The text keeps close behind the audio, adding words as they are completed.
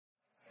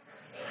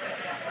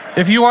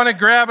If you want to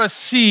grab a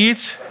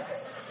seat,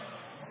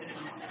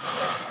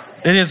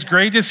 it is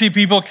great to see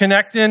people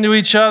connect into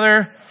each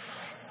other.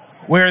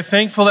 We're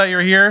thankful that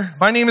you're here.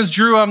 My name is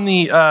Drew. I'm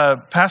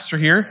the pastor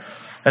here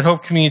at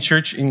Hope Community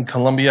Church in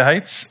Columbia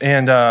Heights,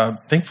 and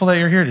thankful that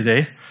you're here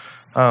today.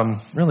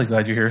 Really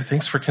glad you're here.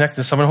 Thanks for connecting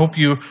to someone. I hope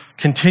you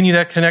continue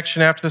that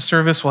connection after the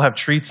service. We'll have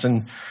treats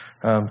and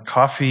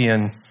coffee,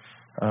 and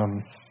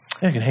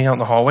you can hang out in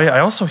the hallway. I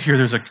also hear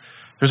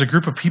there's a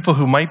group of people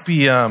who might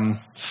be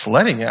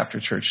sledding after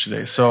church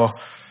today. So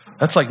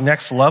that's like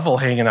next level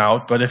hanging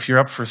out. But if you're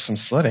up for some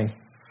sledding,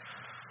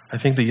 I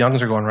think the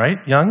Youngs are going, right?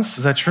 Youngs,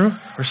 is that true?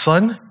 We're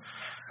sledding?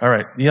 All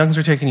right, the Youngs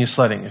are taking you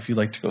sledding if you'd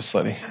like to go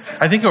sledding.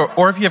 I think,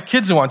 or if you have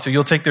kids who want to,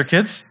 you'll take their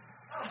kids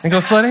and go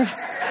sledding?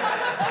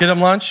 Get them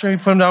lunch, maybe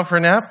put them down for a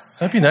nap.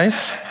 That'd be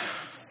nice.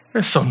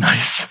 They're so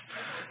nice.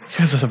 You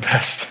guys are the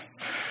best.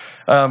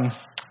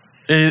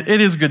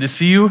 It is good to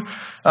see you.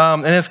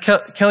 And as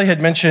Kelly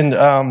had mentioned,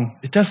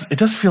 it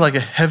does feel like a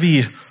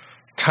heavy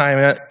time.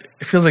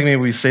 It feels like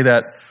maybe we say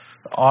that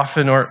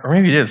often, or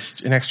maybe it is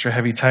an extra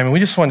heavy time. And we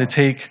just wanted to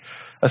take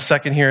a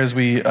second here as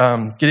we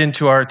get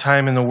into our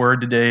time in the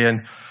Word today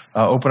and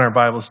open our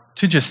Bibles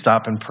to just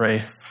stop and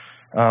pray.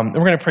 And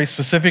we're going to pray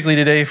specifically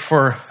today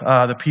for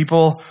the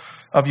people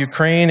of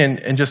Ukraine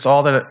and just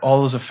all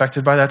those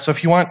affected by that. So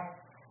if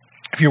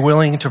you're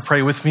willing to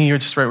pray with me, you're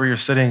just right where you're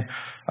sitting.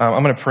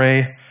 I'm going to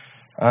pray.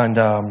 And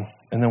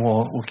then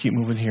we'll keep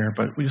moving here.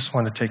 But we just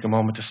want to take a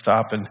moment to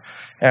stop and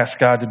ask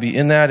God to be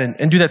in that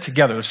and do that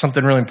together. There's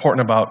something really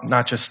important about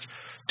not just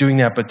doing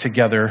that, but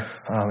together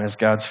as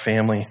God's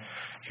family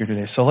here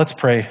today. So let's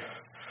pray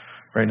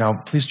right now.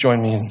 Please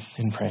join me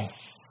in praying.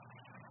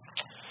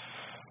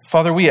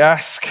 Father, we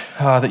ask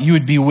that you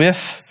would be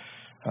with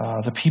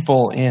the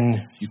people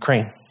in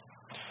Ukraine.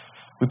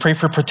 We pray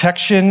for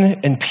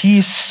protection and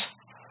peace.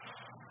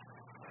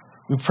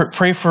 We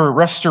pray for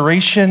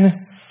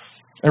restoration,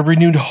 a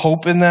renewed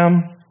hope in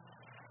them.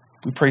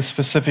 We pray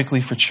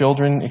specifically for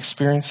children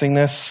experiencing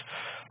this,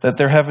 that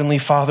their Heavenly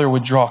Father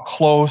would draw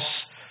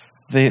close,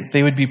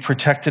 they would be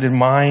protected in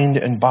mind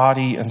and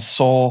body and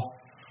soul.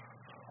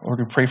 Lord,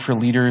 we pray for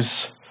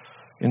leaders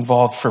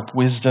involved for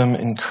wisdom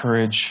and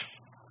courage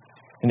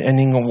in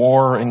ending a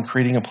war and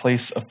creating a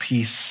place of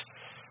peace,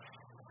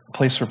 a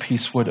place where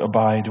peace would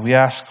abide. We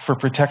ask for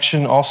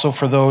protection also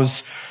for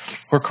those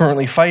who are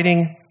currently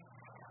fighting,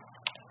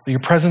 that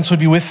your presence would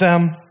be with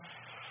them,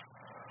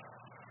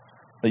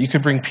 that you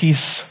could bring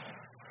peace.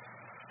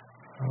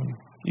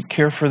 You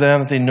care for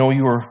them, that they know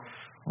you are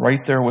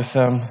right there with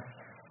them.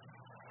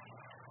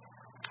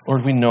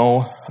 Lord, we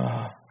know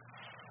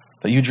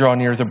that you draw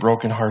near the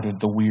brokenhearted,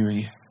 the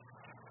weary.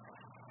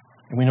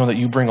 And we know that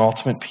you bring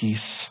ultimate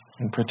peace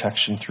and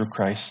protection through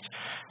Christ.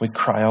 We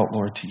cry out,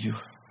 Lord, to you.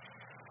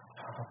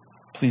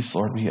 Please,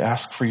 Lord, we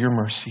ask for your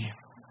mercy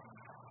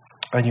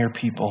on your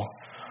people.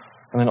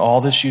 And then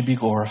all this you'd be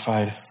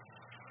glorified.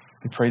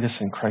 We pray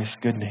this in Christ's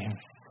good name.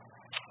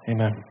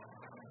 Amen.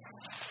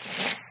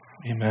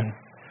 Amen.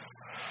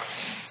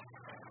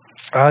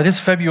 It is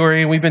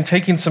February, and we've been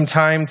taking some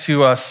time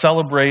to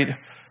celebrate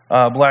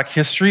Black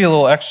History, a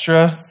little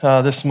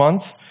extra this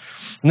month.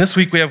 And this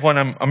week we have one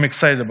I'm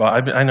excited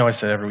about. I know I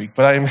say it every week,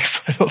 but I am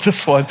excited about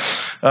this one.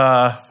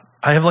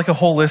 I have like a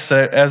whole list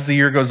that as the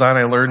year goes on,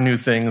 I learn new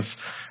things.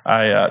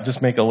 I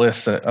just make a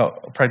list that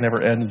I'll probably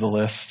never end the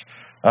list.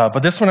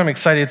 But this one I'm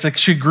excited. It's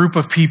actually a group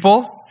of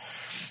people.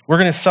 We're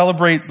going to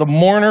celebrate the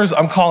mourners.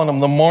 I'm calling them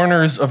the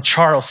Mourners of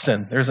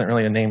Charleston. There isn't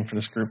really a name for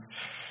this group.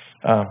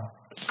 One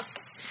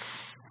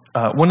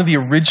of the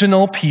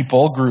original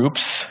people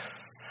groups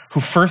who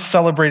first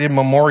celebrated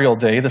Memorial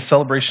Day, the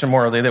celebration of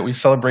Memorial Day that we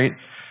celebrate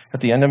at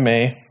the end of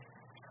May,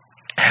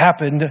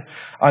 happened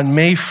on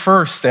May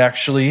 1st,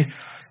 actually,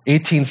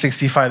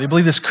 1865. They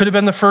believe this could have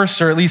been the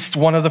first, or at least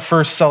one of the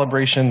first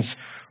celebrations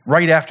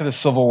right after the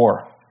Civil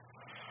War.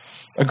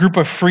 A group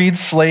of freed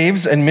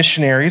slaves and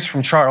missionaries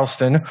from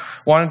Charleston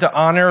wanted to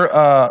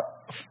honor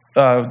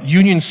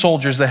Union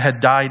soldiers that had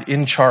died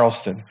in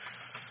Charleston.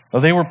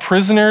 Well, they were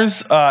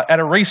prisoners at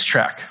a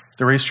racetrack.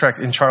 The racetrack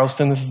in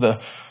Charleston, this is the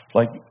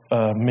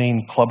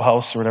main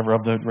clubhouse or whatever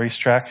of the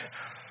racetrack.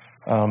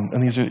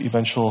 And these are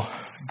eventual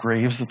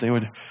graves that they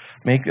would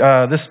make.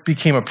 This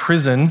became a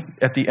prison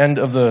at the end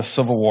of the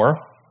Civil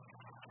War.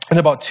 And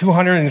about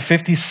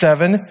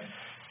 257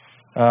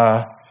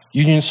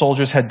 Union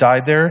soldiers had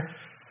died there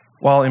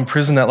while in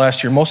prison that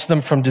last year, most of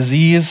them from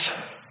disease.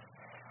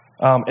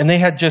 And they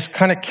had just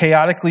kind of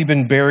chaotically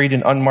been buried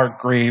in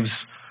unmarked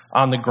graves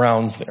on the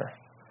grounds there.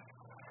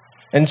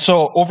 And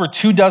so over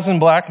 24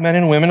 black men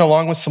and women,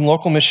 along with some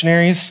local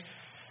missionaries,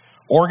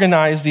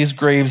 organized these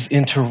graves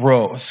into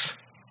rows.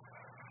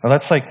 Now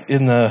that's like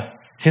in the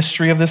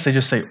history of this, they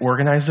just say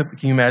organize it.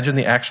 Can you imagine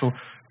the actual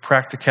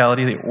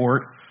practicality?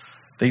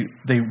 They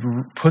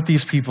put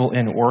these people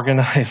in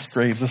organized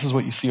graves. This is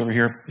what you see over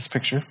here, this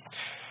picture.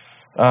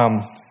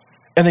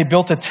 And they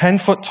built a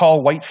 10-foot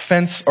tall white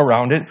fence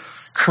around it,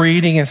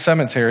 creating a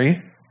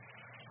cemetery.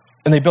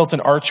 And they built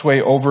an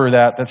archway over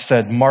that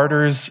said,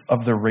 Martyrs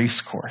of the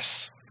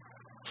Racecourse,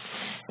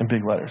 in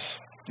big letters.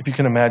 If you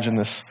can imagine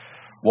this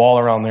wall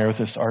around there with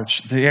this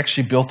arch. They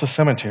actually built a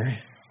cemetery.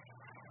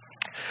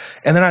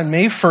 And then on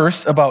May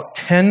 1st, about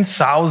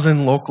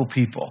 10,000 local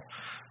people,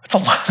 that's a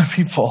lot of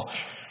people,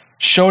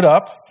 showed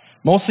up,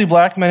 mostly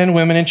black men and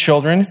women and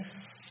children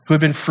who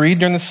had been freed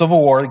during the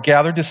Civil War,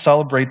 gathered to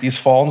celebrate these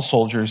fallen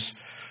soldiers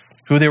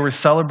who they were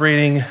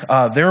celebrating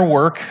their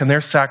work and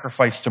their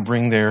sacrifice to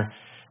bring their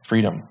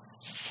freedom.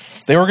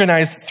 They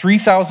organized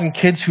 3,000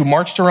 kids who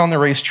marched around the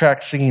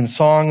racetrack singing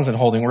songs and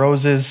holding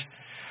roses.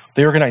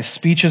 They organized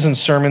speeches and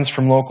sermons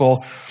from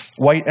local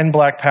white and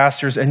black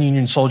pastors and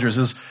Union soldiers.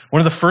 It was one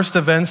of the first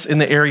events in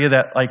the area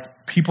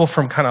that people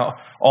from kind of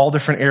all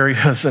different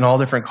areas and all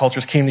different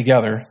cultures came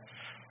together.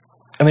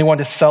 And they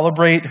wanted to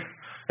celebrate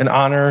and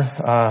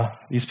honor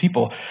these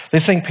people. They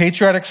sang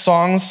patriotic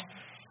songs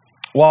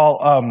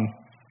while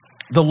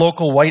the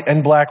local white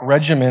and black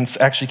regiments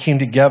actually came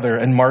together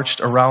and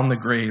marched around the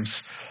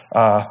graves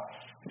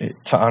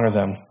to honor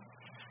them.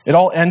 It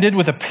all ended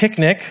with a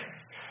picnic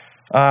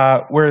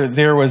where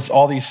there was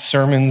all these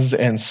sermons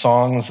and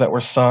songs that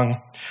were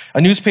sung.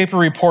 A newspaper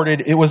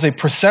reported it was a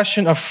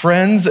procession of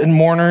friends and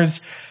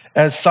mourners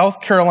as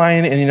South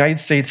Carolina and the United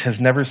States has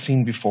never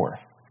seen before.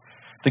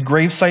 The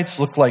grave sites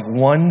looked like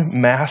one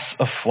mass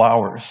of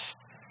flowers.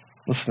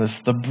 Listen to this.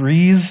 The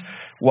breeze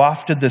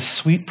wafted the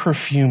sweet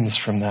perfumes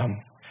from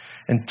them,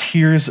 and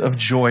tears of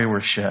joy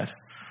were shed.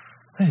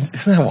 Isn't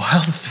that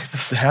wild to think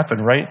this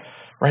happened right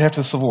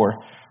after the Civil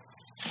War?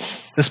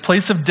 This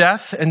place of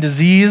death and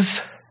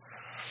disease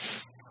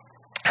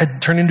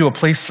had turned into a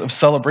place of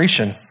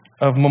celebration,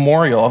 of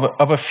memorial,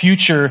 of a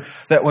future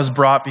that was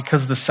brought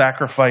because of the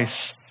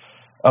sacrifice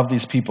of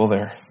these people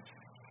there.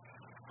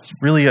 It's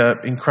really an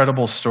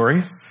incredible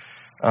story.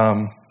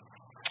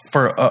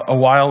 For a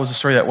while, it was a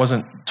story that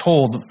wasn't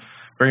told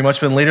very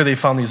much, but later they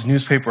found these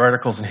newspaper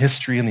articles in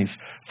history and these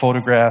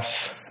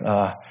photographs,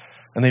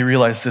 and they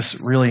realized this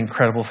really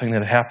incredible thing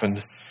that had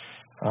happened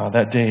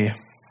that day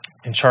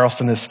in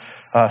Charleston, this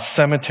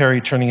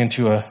cemetery turning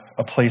into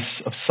a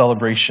place of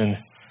celebration.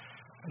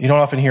 You don't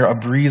often hear a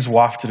breeze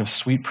wafted of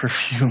sweet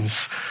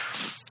perfumes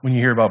when you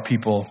hear about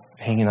people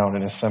hanging out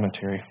in a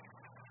cemetery.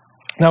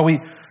 Now, we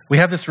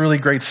have this really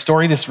great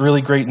story, this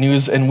really great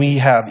news, and we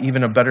have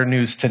even a better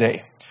news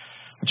today,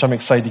 which I'm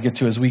excited to get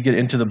to as we get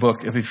into the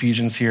book of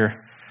Ephesians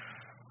here.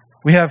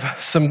 We have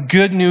some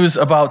good news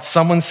about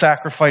someone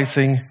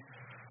sacrificing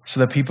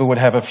so that people would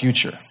have a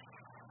future.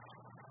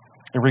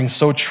 It rings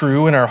so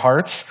true in our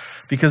hearts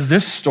because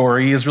this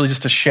story is really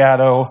just a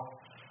shadow,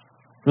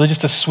 really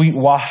just a sweet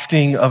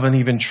wafting of an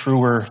even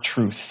truer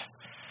truth,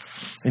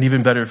 an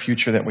even better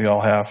future that we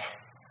all have.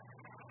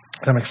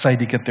 And I'm excited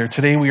to get there.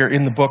 Today we are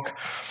in the book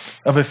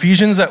of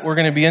Ephesians that we're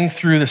going to be in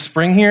through the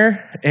spring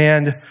here.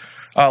 And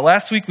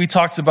last week we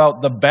talked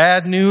about the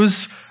bad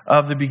news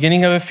of the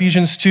beginning of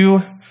Ephesians 2.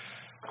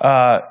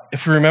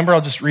 If you remember,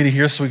 I'll just read it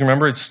here so we can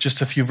remember. It's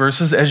just a few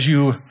verses.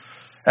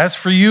 As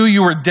for you,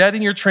 you were dead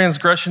in your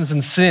transgressions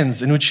and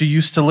sins in which you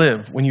used to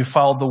live when you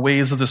followed the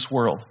ways of this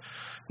world,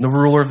 the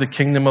ruler of the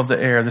kingdom of the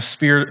air, the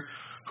spirit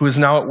who is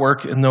now at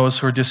work in those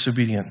who are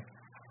disobedient.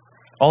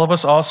 All of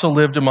us also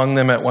lived among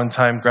them at one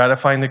time,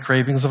 gratifying the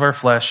cravings of our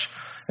flesh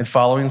and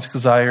following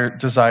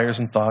desires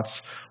and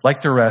thoughts.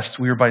 Like the rest,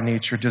 we were by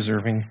nature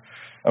deserving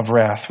of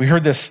wrath. We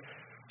heard this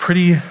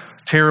pretty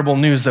terrible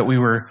news that we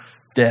were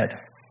dead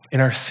in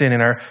our sin,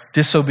 in our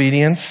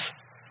disobedience,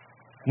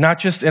 not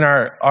just in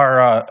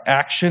our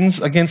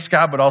actions against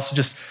God, but also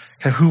just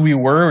kind of who we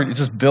were. It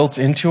just built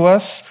into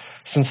us.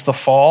 Since the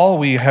fall,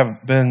 we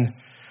have been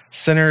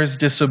sinners,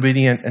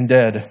 disobedient, and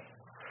dead.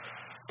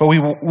 But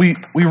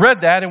we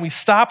read that and we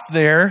stopped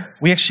there.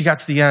 We actually got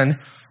to the end.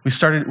 We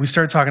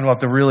started talking about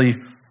the really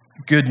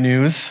good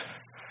news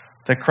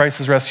that Christ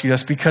has rescued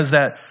us, because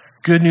that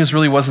good news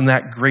really wasn't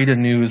that great a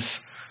news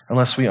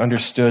unless we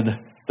understood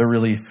the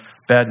really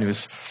bad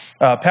news.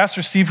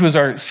 Pastor Steve, who is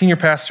our senior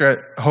pastor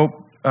at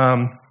Hope,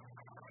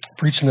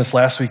 preaching this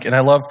last week, and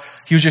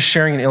he was just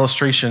sharing an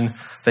illustration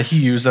that he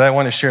used that I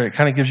want to share. It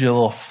kind of gives you a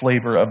little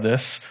flavor of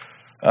this.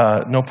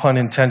 No pun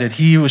intended.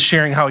 He was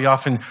sharing how he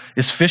often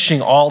is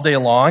fishing all day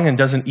long and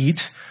doesn't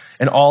eat.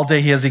 And all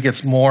day, as he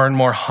gets more and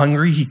more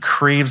hungry, he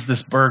craves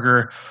this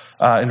burger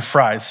and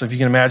fries. So if you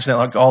can imagine that,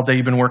 like all day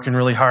you've been working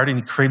really hard and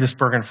you crave this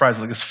burger and fries,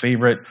 like his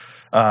favorite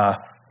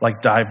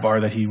dive bar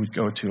that he would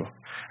go to.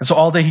 And so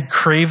all day he'd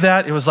crave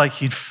that. It was like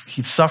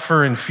he'd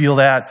suffer and feel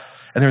that.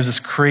 And there was this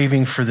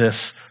craving for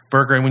this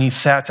burger. And when he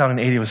sat down and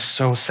ate it, it was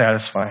so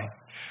satisfying.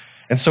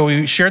 And so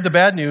we shared the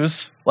bad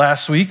news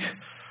last week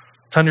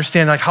to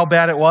understand how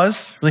bad it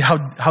was, really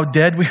how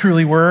dead we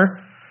really were,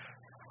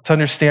 to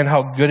understand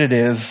how good it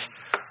is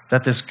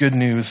that this good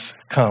news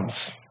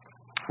comes.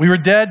 We were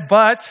dead,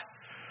 but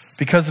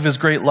because of his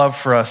great love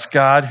for us,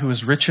 God, who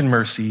is rich in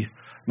mercy,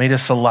 made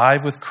us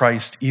alive with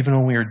Christ even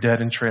when we were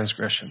dead in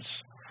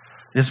transgressions.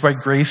 It is by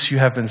grace you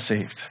have been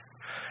saved.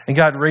 And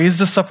God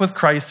raised us up with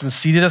Christ and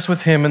seated us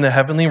with him in the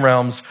heavenly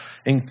realms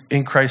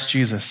in Christ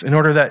Jesus, in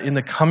order that in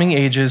the coming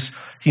ages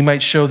he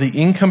might show the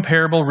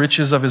incomparable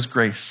riches of his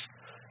grace,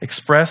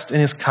 expressed in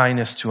his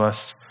kindness to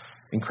us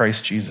in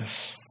Christ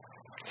Jesus.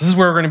 This is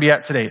where we're going to be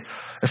at today.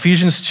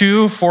 Ephesians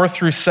 2, 4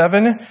 through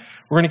 7.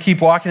 We're going to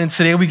keep walking, and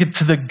today we get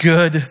to the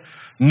good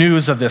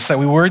news of this, that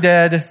we were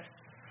dead,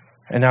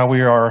 and now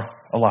we are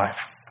alive.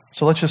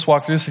 So let's just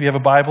walk through this. If you have a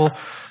Bible,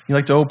 you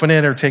like to open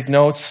it or take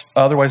notes.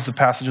 Otherwise, the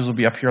passages will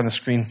be up here on the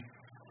screen.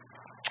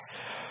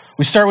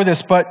 We start with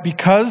this, but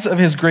because of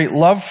his great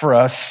love for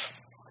us,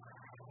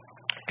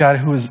 God,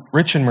 who is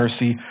rich in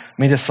mercy,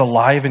 made us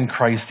alive in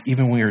Christ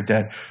even when we were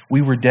dead.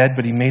 We were dead,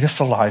 but he made us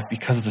alive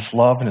because of this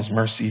love and his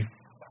mercy.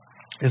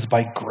 It is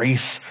by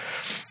grace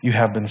you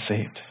have been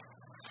saved.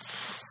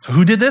 So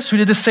who did this? Who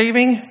did the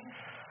saving?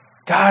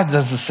 God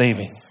does the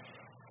saving.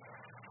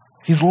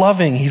 He's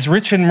loving. He's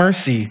rich in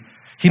mercy.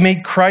 He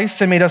made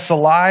Christ and made us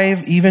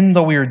alive even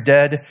though we were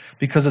dead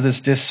because of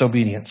this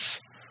disobedience.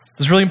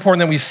 It's really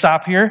important that we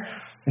stop here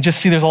and just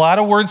see there's a lot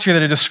of words here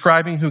that are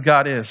describing who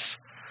God is.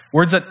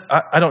 Words that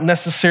I don't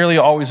necessarily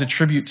always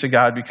attribute to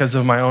God because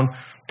of my own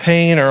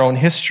pain or own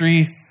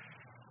history.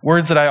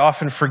 Words that I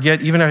often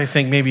forget, even if I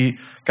think maybe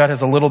God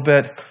has a little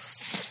bit.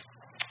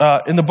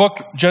 In the book,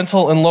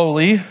 Gentle and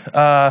Lowly,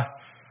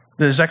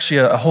 there's actually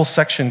a whole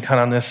section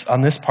kind of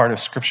on this part of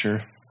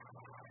Scripture.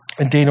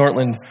 And Dane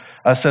Ortland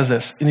says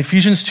this. In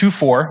Ephesians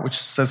 2:4, which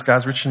says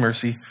God's rich in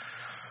mercy,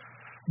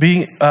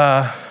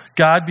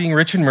 God being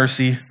rich in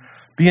mercy,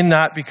 being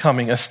not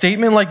becoming. A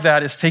statement like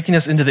that is taking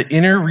us into the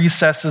inner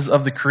recesses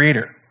of the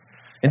Creator,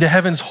 into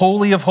heaven's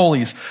holy of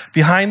holies,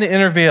 behind the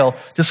inner veil,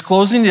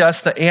 disclosing to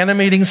us the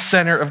animating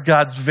center of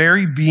God's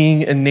very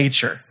being and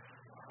nature.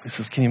 He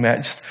says, can you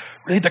imagine? Just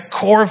really the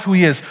core of who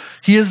he is.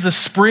 He is the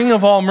spring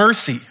of all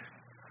mercy.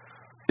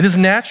 It is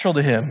natural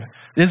to him.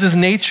 It is his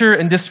nature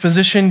and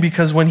disposition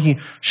because when he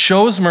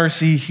shows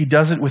mercy, he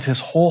does it with his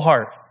whole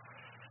heart.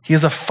 He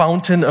is a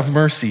fountain of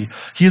mercy.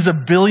 He is a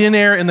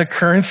billionaire in the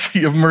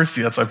currency of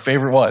mercy. That's my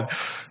favorite one.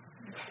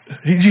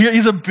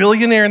 He's a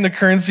billionaire in the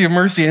currency of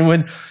mercy.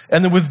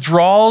 And the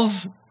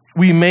withdrawals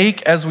we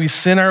make as we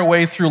sin our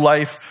way through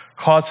life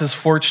cause his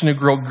fortune to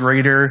grow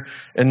greater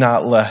and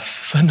not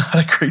less. Is that not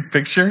a great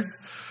picture?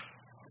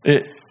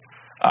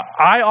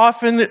 I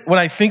often, when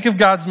I think of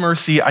God's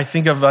mercy, I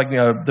think of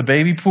the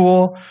baby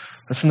pool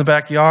that's in the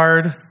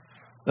backyard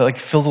that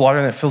fills with water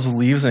and it fills with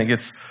leaves and it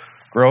gets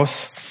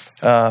gross.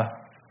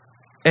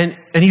 And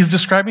he's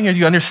describing here, do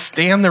you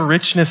understand the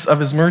richness of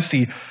his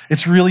mercy?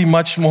 It's really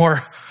much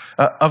more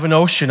of an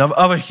ocean,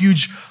 of a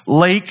huge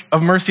lake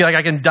of mercy. Like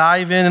I can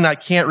dive in and I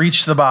can't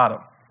reach the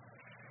bottom.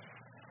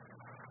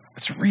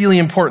 It's really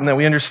important that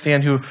we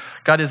understand who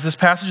God is. This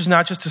passage is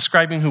not just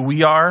describing who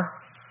we are,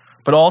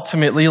 but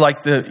ultimately,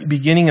 like the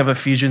beginning of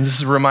Ephesians, this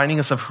is reminding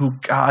us of who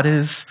God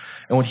is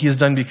and what he has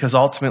done because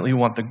ultimately we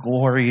want the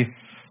glory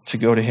to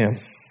go to him.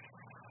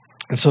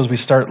 And so as we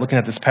start looking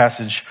at this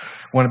passage,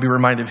 we want to be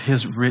reminded of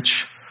his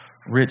rich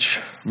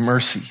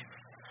mercy.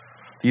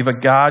 You have a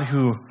God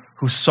who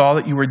saw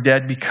that you were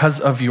dead because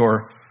of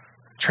your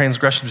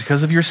transgressions,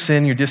 because of your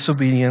sin, your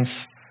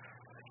disobedience,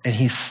 and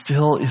he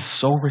still is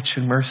so rich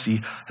in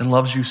mercy and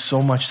loves you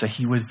so much that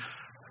he would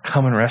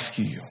come and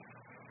rescue you.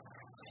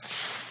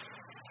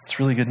 It's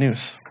really good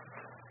news.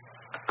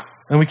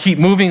 And we keep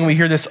moving and we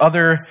hear this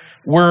other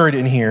word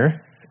in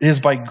here. It is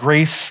by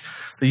grace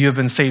that you have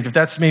been saved. If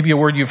that's maybe a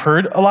word you've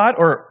heard a lot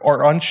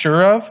or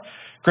unsure of,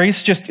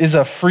 grace just is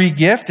a free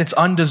gift. It's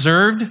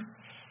undeserved.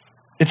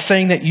 It's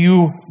saying that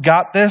you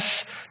got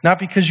this, not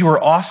because you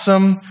were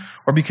awesome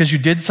or because you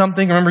did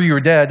something. Remember, you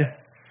were dead.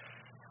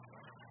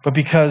 But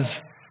because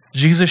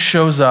Jesus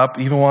shows up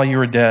even while you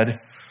were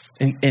dead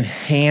and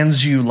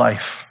hands you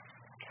life.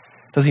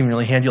 Doesn't even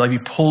really hand you life. He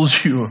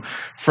pulls you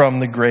from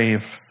the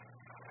grave.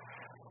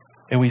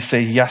 And we say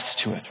yes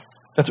to it.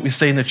 That's what we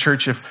say in the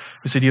church. If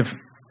we say, do you have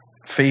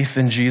faith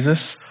in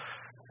Jesus?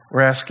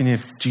 We're asking you,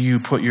 do you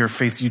put your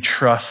faith, do you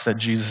trust that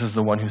Jesus is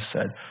the one who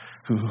said,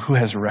 who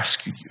has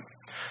rescued you,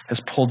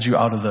 has pulled you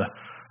out of the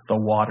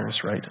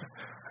waters, right?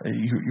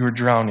 You were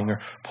drowning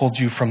or pulled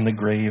you from the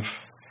grave.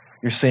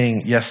 You're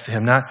saying yes to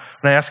him. Not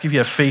when I ask if you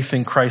have faith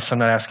in Christ, I'm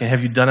not asking,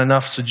 have you done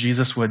enough so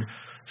Jesus would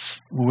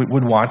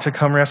want to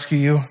come rescue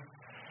you?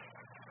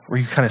 Were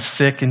you kind of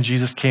sick and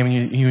Jesus came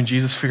and you and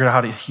Jesus figured out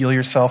how to heal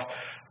yourself?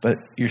 But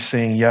you're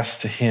saying yes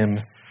to him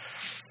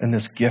and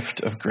this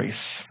gift of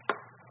grace.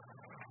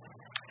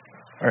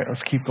 All right,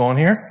 let's keep going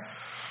here.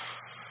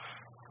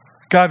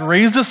 God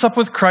raised us up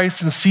with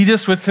Christ and seated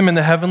us with him in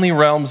the heavenly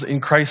realms in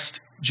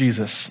Christ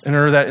Jesus, in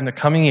order that in the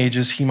coming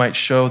ages he might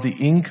show the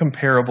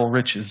incomparable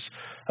riches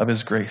of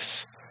his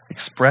grace,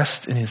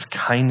 expressed in his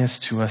kindness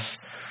to us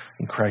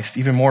in Christ.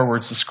 Even more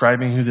words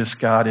describing who this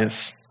God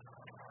is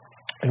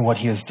and what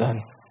he has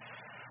done.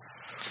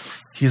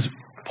 He's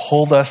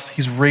pulled us,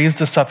 he's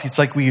raised us up. It's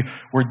like we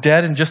were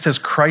dead, and just as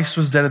Christ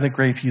was dead in the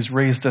grave, he's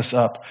raised us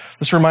up.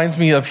 This reminds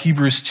me of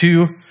Hebrews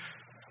 2.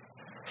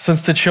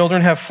 Since the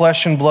children have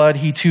flesh and blood,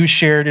 he too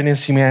shared in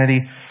his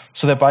humanity,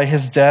 so that by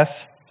his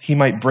death he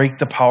might break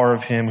the power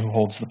of him who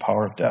holds the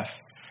power of death,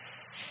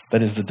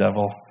 that is the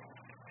devil,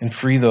 and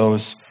free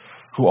those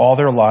who all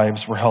their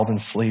lives were held in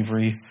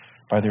slavery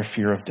by their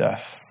fear of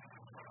death.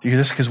 Do you hear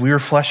this? Because we were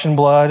flesh and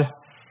blood.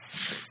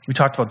 We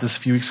talked about this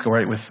a few weeks ago,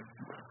 right?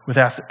 With with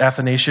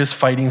Athanasius,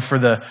 fighting for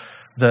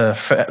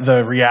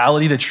the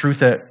reality, the truth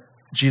that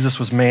Jesus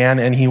was man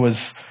and he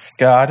was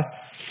God,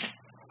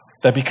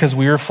 that because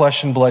we are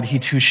flesh and blood, he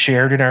too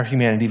shared in our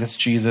humanity, that's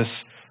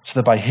Jesus, so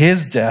that by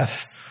his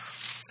death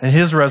and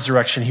his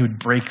resurrection, he would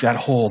break that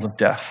hold of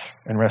death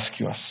and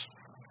rescue us.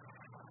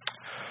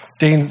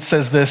 Dane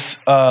says this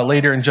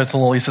later in Gentle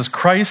and Lowly. He says,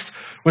 Christ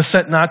was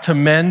sent not to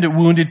mend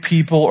wounded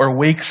people or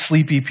wake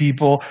sleepy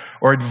people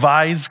or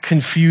advise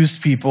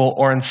confused people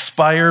or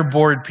inspire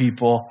bored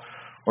people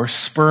or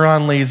spur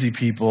on lazy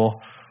people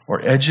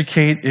or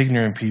educate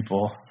ignorant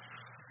people.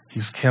 He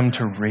was come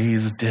to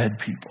raise dead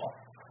people.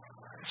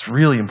 It's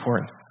really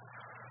important.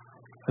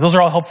 Those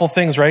are all helpful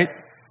things, right?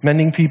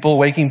 Mending people,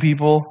 waking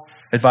people,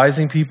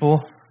 advising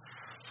people.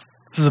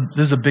 This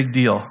is a big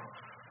deal.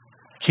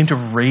 He came to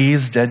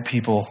raise dead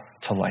people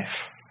to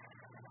life.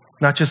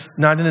 Not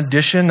an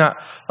addition, not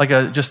like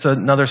just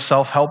another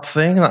self-help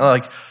thing, not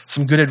like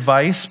some good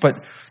advice,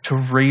 but to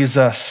raise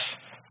us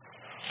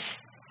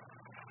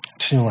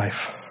to new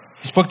life.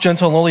 This book,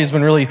 Gentle and Lowly, has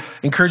been really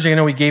encouraging. I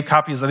know we gave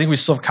copies. I think we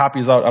still have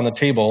copies out on the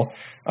table.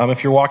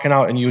 If you're walking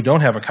out and you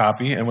don't have a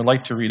copy and would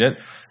like to read it,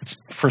 it's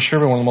for sure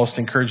one of the most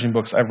encouraging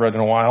books I've read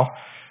in a while.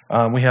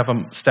 We have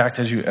them stacked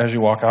as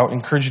you walk out. I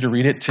encourage you to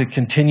read it, to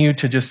continue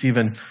to just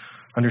even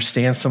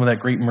understand some of that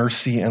great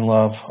mercy and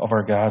love of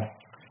our God.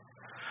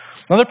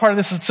 Another part of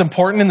this that's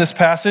important in this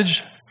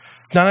passage,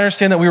 not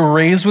understand that we were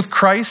raised with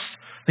Christ,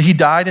 that he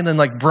died and then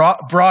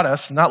brought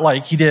us, not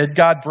like he did,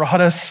 God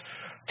brought us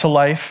to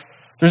life.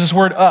 There's this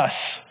word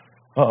us.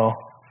 Uh-oh.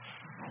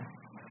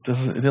 It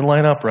didn't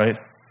line up right.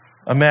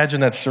 Imagine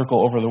that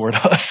circle over the word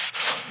us.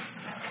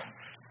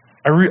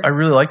 I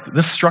really like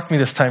this. Struck me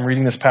this time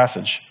reading this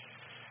passage.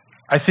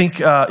 I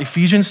think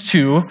Ephesians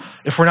 2,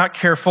 if we're not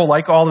careful,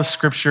 like all the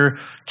scripture,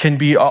 can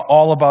be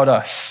all about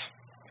us.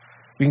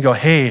 We can go,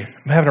 hey,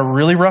 I'm having a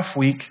really rough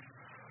week.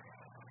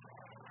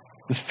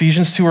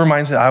 Ephesians 2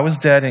 reminds me that I was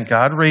dead and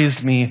God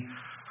raised me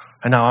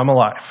and now I'm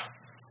alive.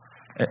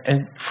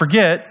 And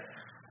forget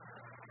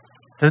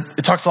that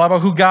it talks a lot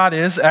about who God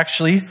is,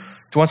 actually.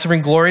 He wants to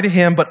bring glory to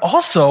him, but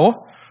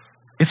also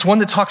it's one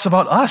that talks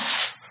about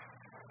us,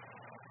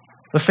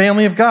 the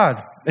family of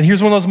God. And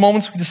here's one of those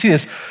moments we can see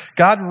this.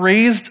 God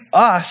raised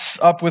us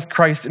up with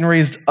Christ and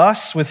raised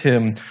us with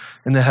him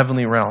in the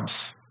heavenly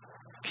realms.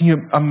 Can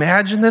you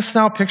imagine this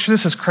now? Picture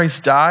this as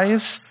Christ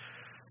dies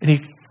and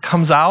he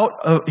comes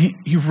out.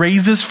 He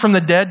raises from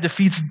the dead,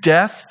 defeats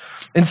death,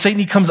 and Satan,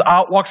 he comes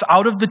out, walks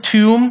out of the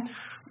tomb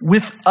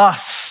with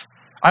us.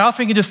 I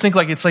often can just think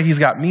it's like he's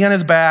got me on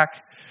his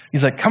back.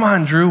 He's like, come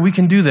on, Drew, we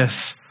can do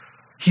this.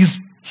 He's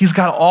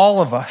got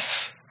all of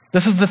us.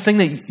 This is the thing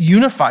that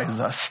unifies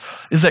us,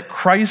 is that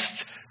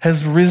Christ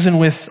has risen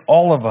with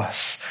all of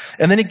us.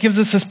 And then it gives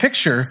us this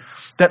picture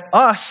that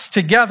us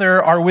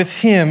together are with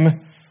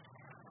him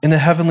in the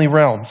heavenly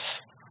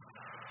realms.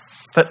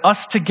 That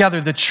us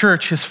together, the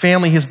church, his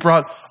family, has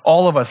brought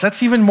all of us.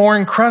 That's even more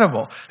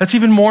incredible. That's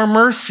even more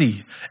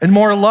mercy and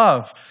more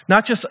love.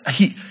 Not just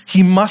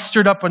he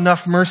mustered up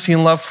enough mercy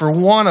and love for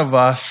one of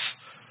us,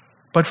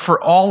 but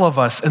for all of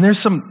us. And there's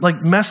some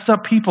messed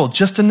up people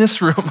just in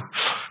this room,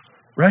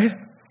 right?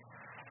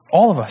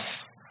 All of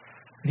us.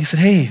 And he said,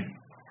 hey,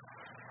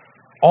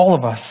 all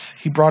of us,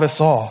 he brought us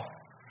all.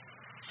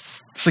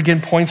 This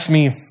again points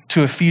me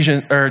to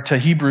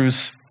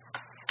Hebrews,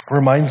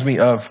 reminds me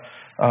of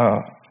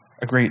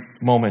a great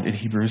moment in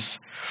Hebrews.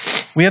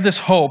 We have this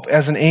hope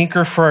as an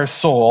anchor for our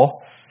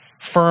soul,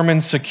 firm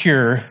and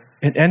secure.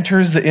 It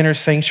enters the inner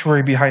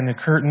sanctuary behind the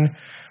curtain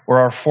where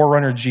our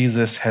forerunner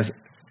Jesus has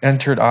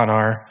entered on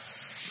our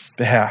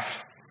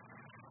behalf.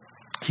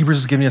 Hebrews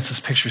is giving us this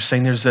picture,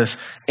 saying there's this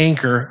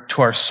anchor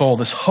to our soul,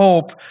 this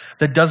hope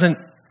that doesn't,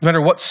 no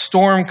matter what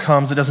storm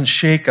comes, it doesn't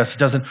shake us, it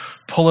doesn't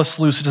pull us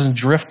loose, it doesn't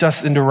drift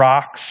us into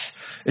rocks,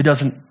 it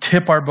doesn't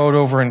tip our boat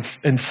over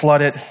and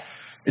flood it,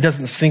 it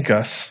doesn't sink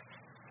us.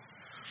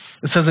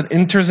 It says it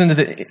enters into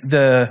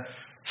the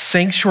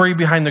sanctuary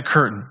behind the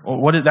curtain.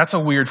 That's a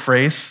weird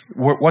phrase.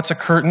 What's a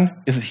curtain?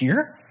 Is it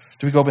here?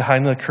 Do we go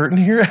behind the curtain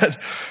here at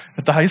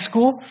the high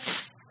school?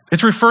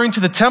 It's referring to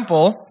the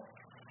temple.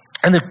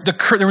 And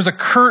there was a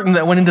curtain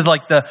that went into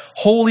the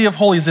Holy of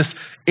Holies, this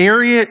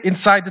area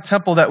inside the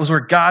temple that was where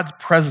God's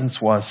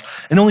presence was.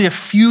 And only a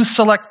few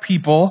select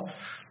people,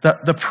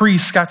 the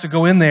priests, got to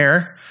go in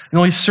there. And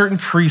only certain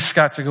priests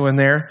got to go in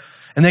there.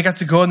 And they got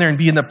to go in there and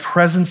be in the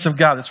presence of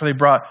God. That's where they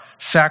brought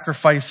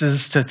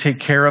sacrifices to take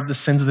care of the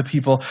sins of the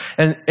people.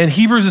 And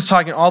Hebrews is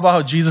talking all about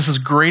how Jesus is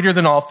greater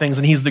than all things.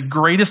 And he's the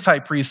greatest high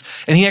priest.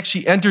 And he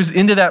actually enters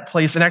into that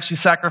place and actually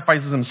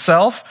sacrifices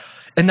himself.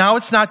 And now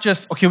it's not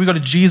just, okay, we go to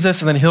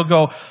Jesus and then he'll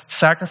go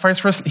sacrifice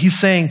for us. He's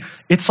saying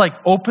it's like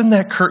opened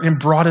that curtain and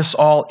brought us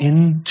all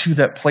into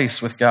that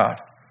place with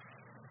God.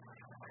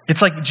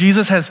 It's like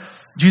Jesus has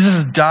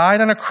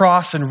died on a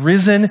cross and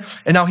risen,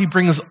 and now he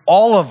brings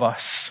all of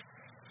us.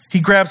 He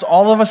grabs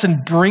all of us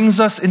and brings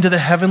us into the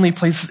heavenly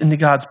places, into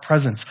God's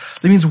presence.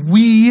 That means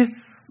we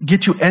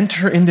get to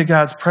enter into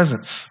God's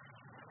presence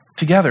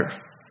together.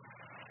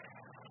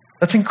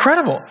 That's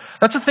incredible.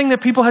 That's a thing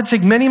that people had to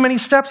take many, many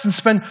steps and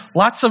spend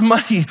lots of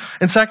money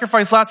and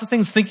sacrifice lots of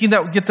things thinking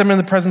that would get them in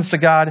the presence of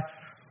God.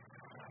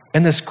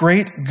 And this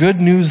great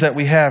good news that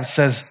we have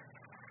says,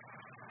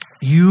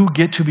 you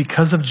get to,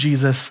 because of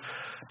Jesus,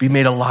 be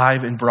made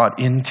alive and brought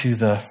into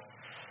the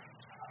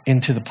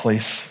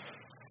place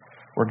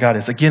where God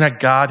is. Again, a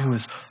God who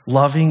is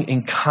loving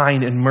and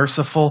kind and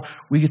merciful.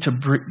 We get to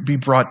be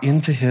brought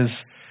into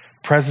his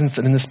presence.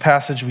 And in this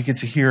passage, we get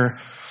to hear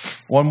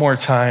one more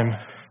time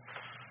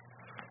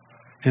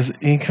his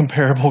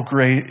incomparable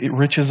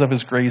riches of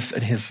his grace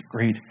and his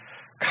great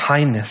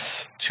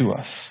kindness to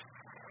us.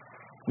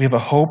 We have a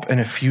hope and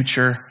a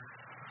future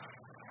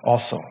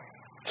also.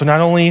 So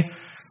not only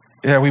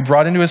are we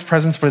brought into his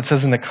presence, but it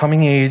says in the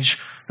coming age,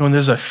 when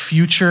there's a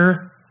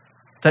future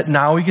that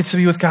now we get to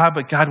be with God,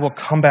 but God will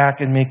come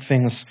back and make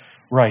things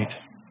right.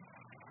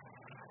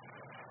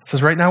 It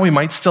says right now we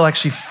might still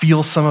actually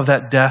feel some of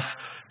that death,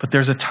 but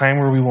there's a time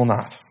where we will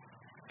not,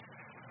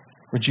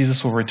 where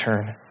Jesus will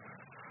return.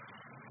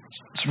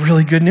 It's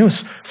really good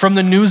news. From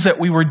the news that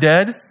we were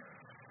dead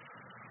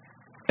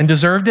and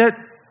deserved it,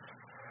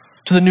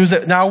 to the news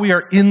that now we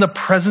are in the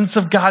presence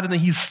of God and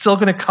that he's still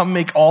going to come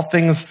make all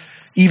things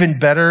even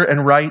better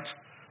and right,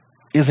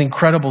 is an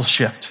incredible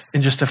shift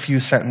in just a few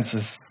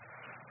sentences.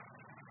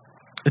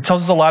 It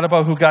tells us a lot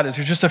about who God is.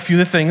 Here's just a few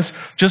of the things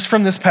just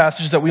from this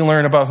passage that we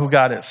learn about who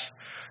God is.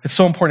 It's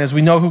so important. As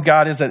we know who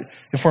God is, that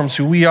informs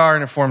who we are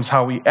and informs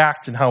how we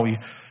act and how we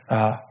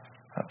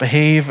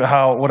behave,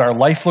 what our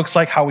life looks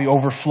like, how we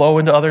overflow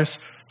into others.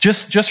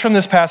 Just from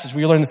this passage,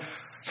 we learn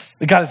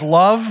that God is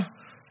love, that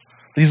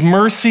he's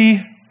mercy,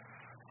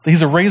 that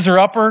he's a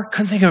raiser-upper.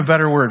 Couldn't think of a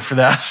better word for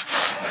that.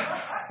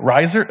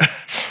 Riser?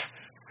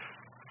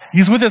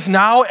 He's with us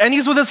now, and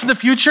he's with us in the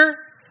future.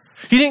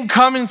 He didn't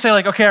come and say,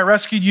 like, okay, I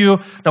rescued you.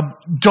 Now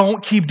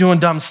don't keep doing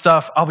dumb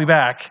stuff. I'll be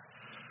back.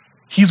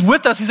 He's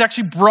with us. He's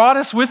actually brought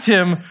us with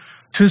him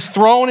to his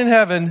throne in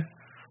heaven,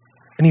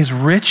 and he's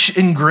rich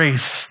in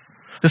grace.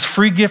 This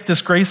free gift,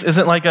 this grace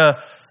isn't like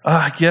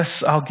I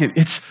guess I'll give.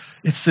 It's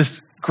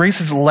this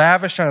grace is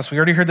lavished on us. We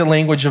already heard the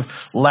language of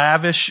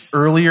lavish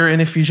earlier in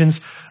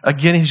Ephesians.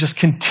 Again, he's just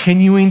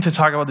continuing to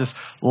talk about this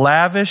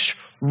lavish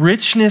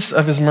richness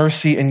of his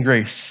mercy and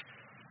grace.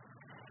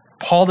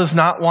 Paul does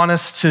not want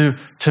us to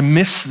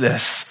miss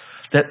this,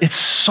 that it's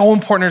so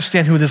important to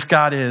understand who this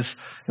God is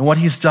and what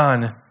he's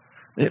done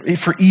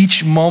for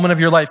each moment of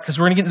your life, because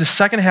we're going to get into the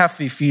second half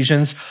of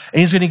Ephesians,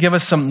 and he's going to give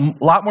us a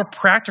lot more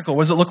practical.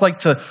 What does it look like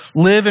to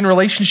live in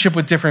relationship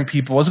with different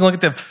people? What does it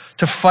look like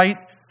to fight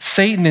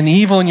Satan and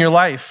evil in your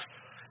life?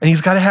 And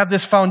he's got to have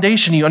this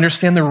foundation. You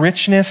understand the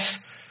richness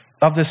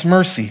of this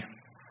mercy.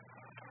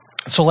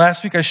 So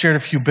last week I shared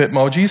a few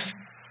Bitmojis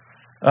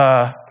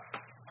of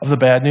the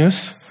bad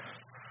news,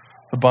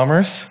 the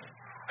bummers.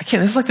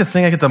 This is like the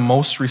thing I get the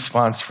most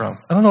response from.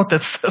 I don't know what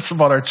that says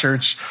about our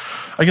church.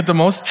 I get the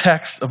most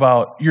text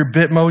about your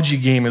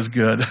Bitmoji game is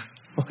good.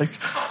 Like,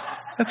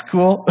 that's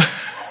cool.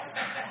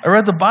 I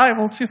read the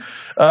Bible too.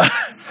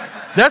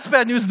 That's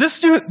bad news.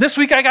 This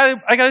week I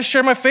got to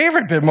share my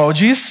favorite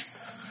Bitmojis.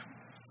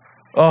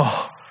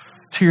 Oh,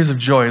 tears of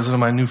joy is one of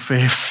my new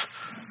faves.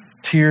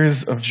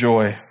 Tears of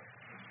joy.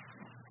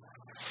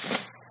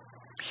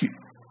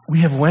 We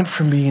have went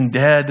from being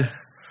dead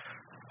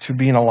to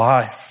being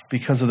alive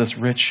because of this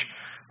rich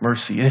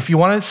mercy. And if you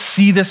want to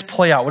see this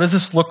play out, what does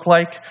this look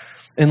like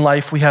in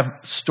life? We have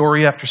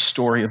story after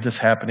story of this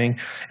happening.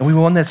 And we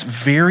have one that's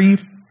very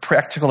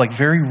practical, like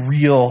very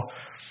real,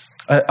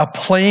 a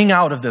playing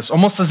out of this,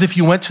 almost as if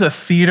you went to a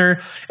theater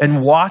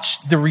and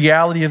watched the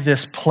reality of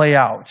this play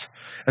out.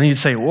 And you'd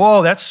say,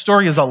 whoa, that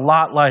story is a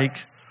lot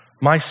like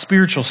my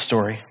spiritual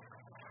story.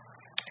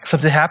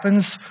 Except it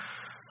happens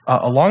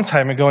a long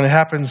time ago, and it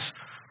happens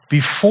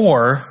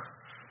before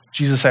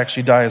Jesus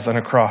actually dies on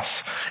a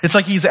cross. It's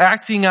like he's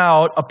acting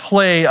out a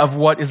play of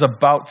what is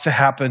about to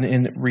happen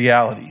in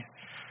reality,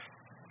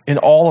 in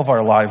all of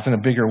our lives in a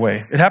bigger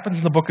way. It happens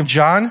in the book of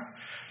John.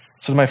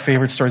 It's one of my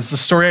favorite stories. It's the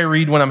story I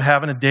read when I'm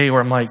having a day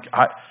where I'm like,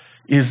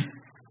 is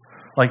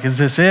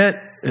this it?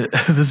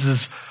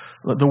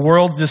 The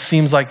world just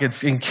seems like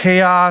it's in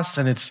chaos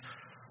and it's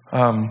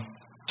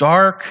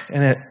dark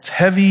and it's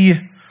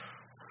heavy.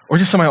 Or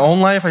just in my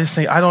own life, I just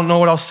think, I don't know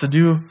what else to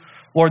do.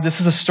 Lord, this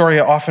is a story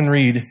I often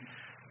read.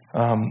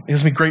 It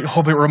gives me great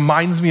hope. It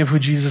reminds me of who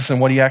Jesus and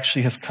what he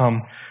actually has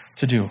come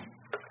to do.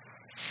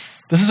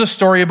 This is a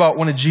story about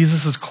one of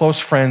Jesus' close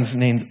friends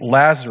named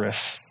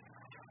Lazarus.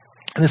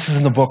 And this is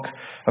in the book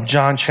of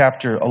John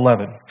chapter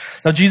 11.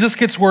 Now, Jesus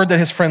gets word that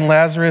his friend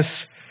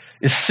Lazarus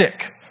is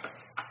sick.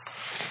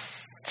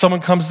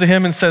 Someone comes to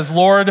him and says,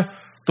 Lord,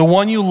 the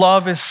one you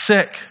love is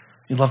sick.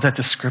 You love that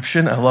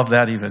description? I love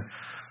that even.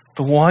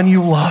 The one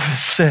you love is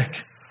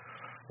sick.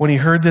 When he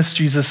heard this,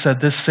 Jesus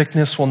said, this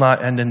sickness will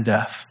not end in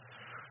death.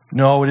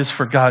 No, it is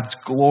for God's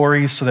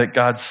glory, so that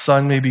God's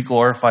Son may be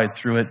glorified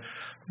through it.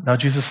 Now,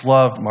 Jesus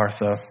loved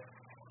Martha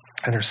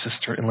and her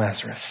sister and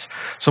Lazarus.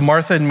 So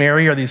Martha and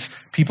Mary are these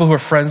people who are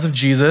friends of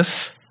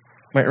Jesus.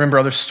 You might remember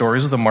other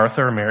stories with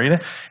Martha or Mary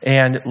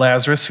and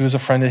Lazarus, who was a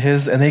friend of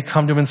his, and they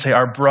come to him and say,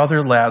 our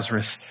brother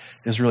Lazarus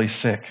is really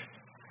sick.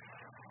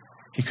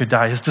 He could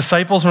die. His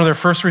disciples, one of their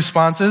first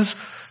responses,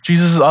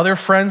 Jesus' other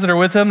friends that are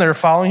with him, that are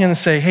following him, and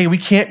say, hey, we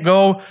can't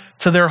go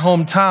to their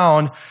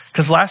hometown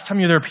because last time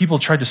you were there, people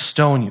tried to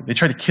stone you. They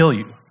tried to kill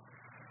you.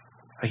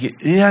 Like,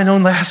 yeah, I know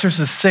Lazarus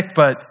is sick,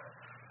 but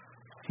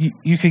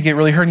you could get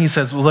really hurt. And he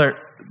says, well,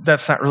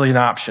 that's not really an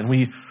option.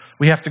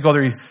 We have to go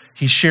there.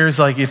 He shares,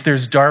 like, if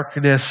there's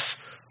darkness,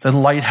 then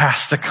light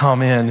has to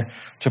come in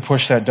to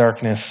push that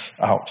darkness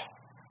out.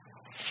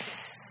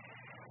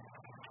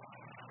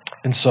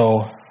 And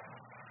so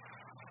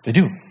they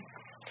do.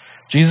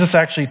 Jesus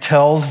actually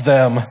tells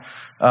them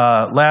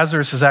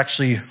Lazarus has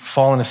actually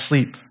fallen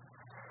asleep.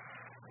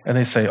 And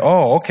they say,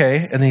 oh,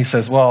 okay. And then he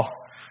says, well,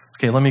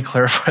 okay, let me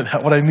clarify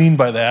that. What I mean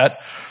by that,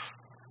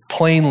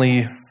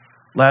 plainly,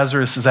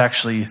 Lazarus is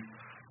actually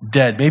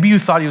dead. Maybe you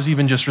thought he was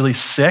even just really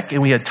sick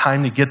and we had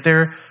time to get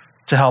there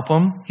to help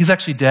him. He's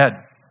actually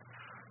dead.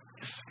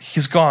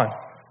 He's gone.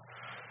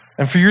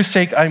 And for your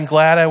sake, I'm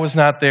glad I was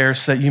not there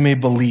so that you may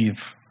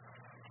believe.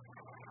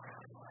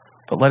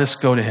 But let us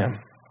go to him.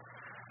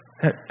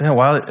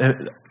 Wow,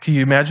 can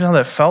you imagine how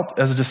that felt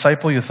as a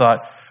disciple? You thought,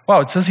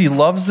 wow, it says he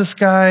loves this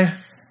guy.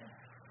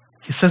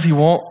 He says he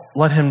won't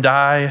let him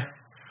die.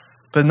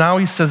 But now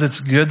he says it's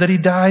good that he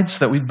died so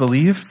that we'd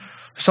believe.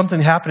 There's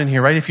something happening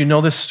here, right? If you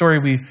know this story,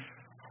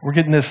 we're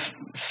getting this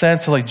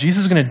sense of like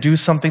Jesus is going to do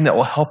something that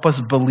will help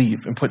us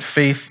believe and put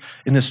faith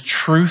in this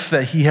truth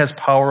that he has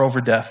power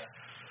over death.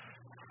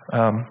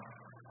 But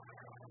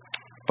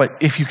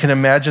if you can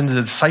imagine the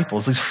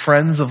disciples, these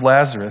friends of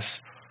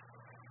Lazarus,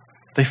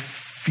 they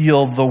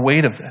feel the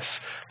weight of this.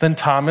 Then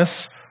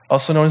Thomas,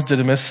 also known as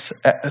Didymus,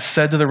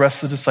 said to the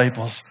rest of the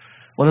disciples,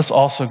 let us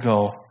also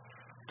go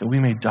that we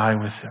may die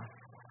with him.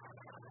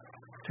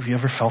 Have you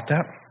ever felt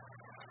that?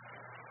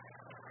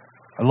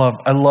 I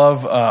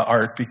love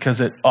art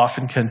because it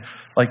often can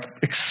like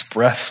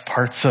express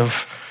parts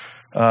of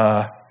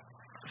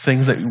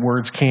things that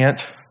words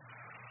can't.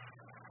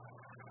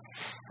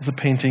 There's a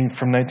painting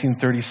from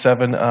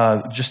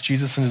 1937, just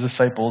Jesus and his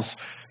disciples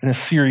in a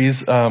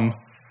series.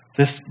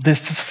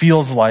 This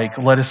feels like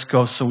let us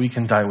go so we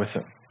can die with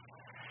him.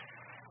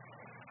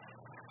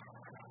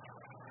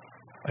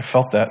 I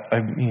felt that.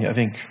 I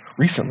think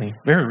recently,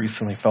 very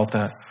recently felt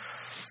that.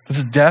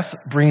 This death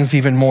brings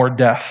even more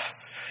death.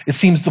 It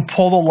seems to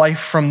pull the life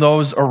from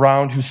those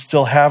around who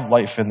still have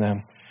life in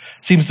them.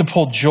 It seems to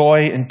pull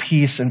joy and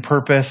peace and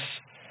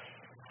purpose,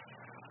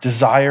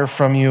 desire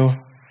from you.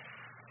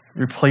 It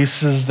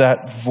replaces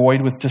that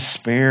void with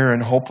despair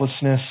and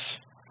hopelessness.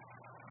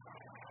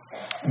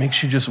 It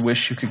makes you just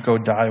wish you could go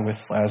die with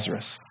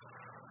Lazarus.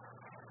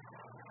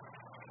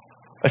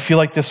 I feel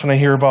like this when I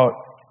hear about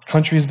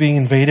countries being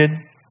invaded,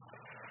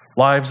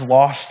 lives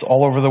lost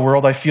all over the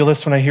world. I feel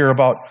this when I hear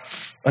about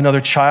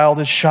another child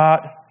is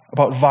shot,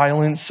 about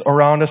violence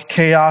around us,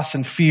 chaos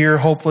and fear,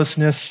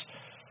 hopelessness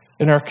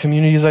in our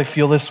communities. I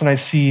feel this when I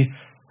see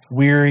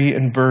weary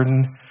and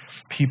burdened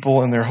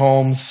people in their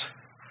homes.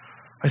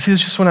 I see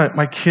this just when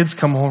my kids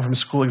come home from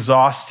school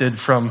exhausted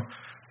from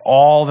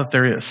all that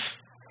there is,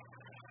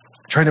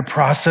 trying to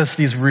process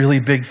these really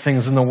big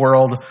things in the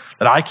world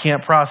that I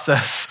can't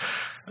process.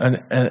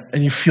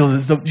 And you feel,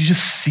 you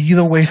just see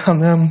the weight on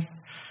them.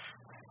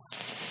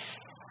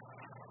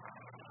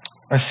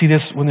 I see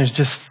this when there's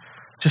just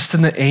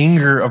in the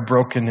anger of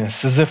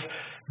brokenness, as if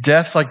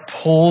death like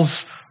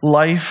pulls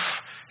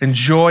life and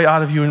joy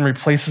out of you and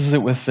replaces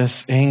it with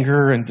this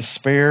anger and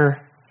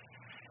despair.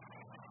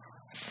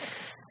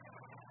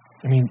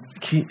 I mean,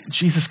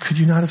 Jesus, could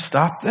you not have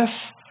stopped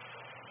this?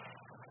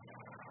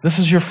 This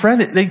is your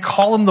friend. They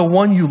call him the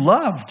one you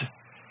loved.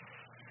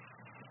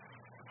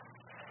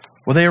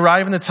 Well, they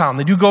arrive in the town.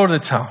 They do go to the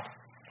town.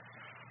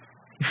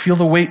 You feel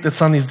the weight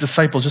that's on these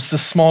disciples, just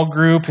this small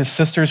group, his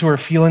sisters who are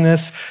feeling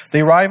this.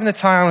 They arrive in the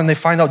town and they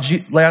find out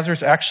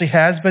Lazarus actually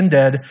has been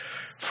dead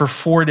for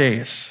 4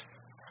 days.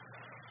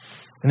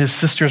 And his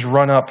sisters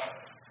run up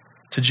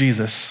to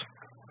Jesus.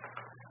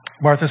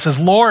 Martha says,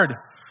 Lord,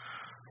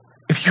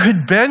 if you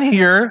had been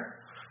here,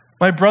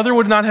 my brother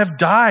would not have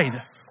died.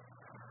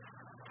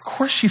 Of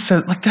course she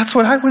said, like, that's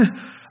what I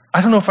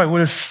don't know if I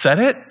would have said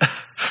it.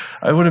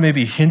 I would have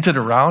maybe hinted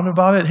around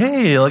about it.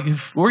 Hey, like,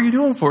 what were you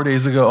doing 4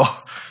 days ago?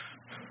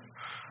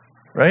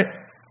 Right?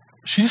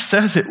 She just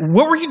says it.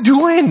 What were you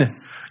doing?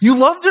 You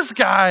love this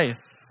guy.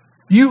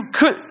 You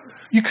could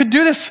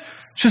do this.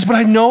 She says, but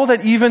I know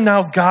that even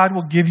now God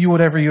will give you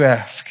whatever you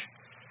ask.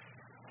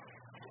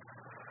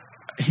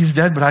 He's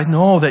dead, but I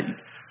know that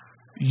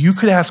you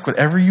could ask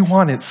whatever you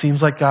want. It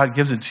seems like God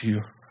gives it to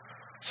you.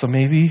 So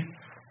maybe,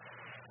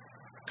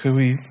 could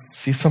we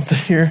see something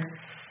here?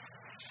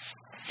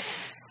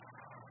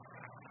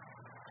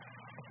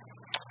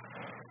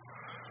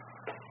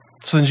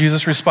 So then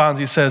Jesus responds,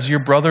 he says,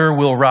 your brother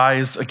will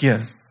rise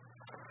again.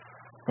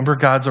 Remember,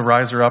 God's a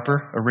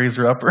riser-upper, a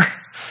raiser-upper?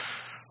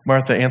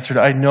 Martha answered,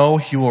 I know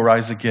he will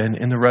rise again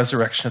in the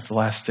resurrection at the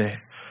last day.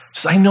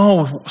 She says, I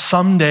know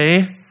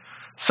someday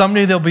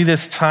there'll be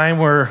this time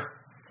where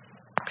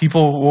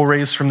People will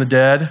raise from the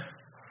dead.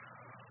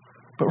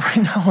 But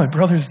right now, my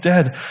brother's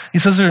dead. He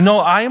says, no,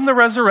 I am the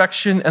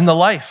resurrection and the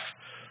life.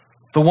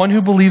 The one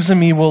who believes in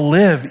me will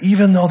live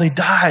even though they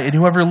die. And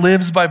whoever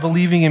lives by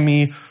believing in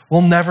me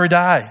will never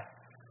die.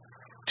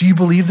 Do you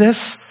believe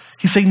this?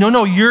 He's saying,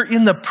 no, you're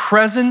in the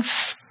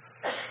presence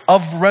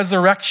of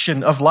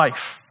resurrection of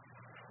life.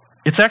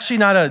 It's actually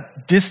not a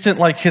distant,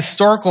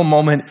 historical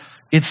moment.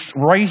 It's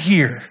right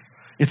here.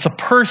 It's a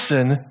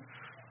person.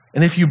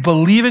 And if you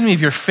believe in me, if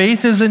your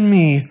faith is in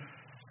me,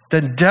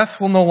 then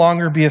death will no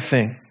longer be a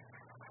thing.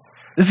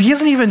 He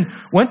hasn't even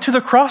went to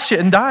the cross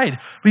yet and died.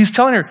 But he's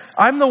telling her,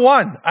 I'm the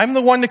one. I'm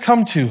the one to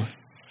come to.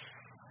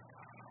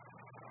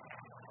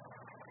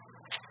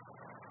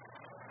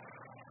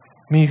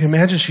 I mean, you can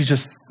imagine she's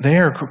just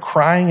there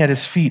crying at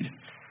his feet.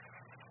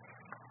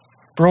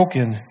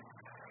 Broken.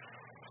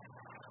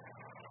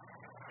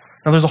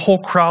 Now there's a whole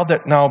crowd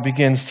that now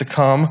begins to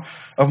come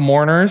of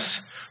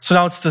mourners. So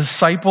now it's the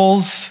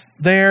disciples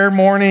there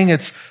mourning.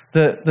 It's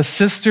the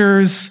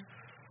sisters.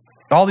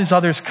 All these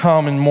others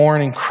come and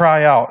mourn and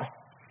cry out.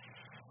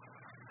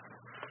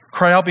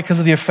 Cry out because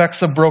of the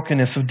effects of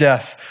brokenness, of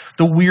death,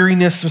 the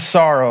weariness of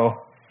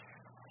sorrow.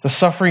 The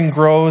suffering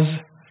grows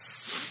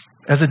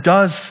as it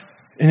does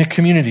in a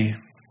community.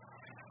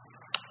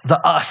 The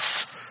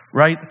us,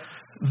 right?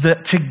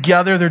 That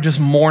together they're just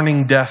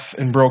mourning death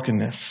and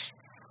brokenness.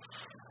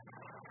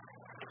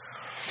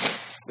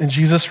 And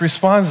Jesus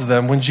responds to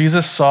them. When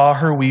Jesus saw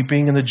her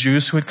weeping and the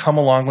Jews who had come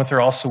along with her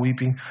also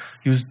weeping,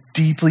 he was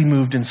deeply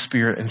moved in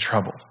spirit and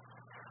troubled.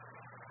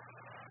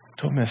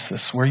 Don't miss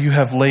this. Where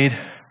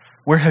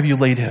have you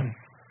laid him?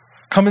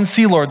 Come and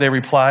see, Lord, they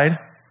replied.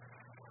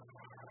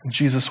 And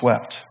Jesus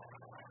wept.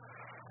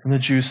 And the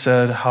Jews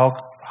said,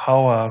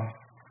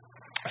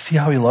 see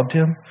how he loved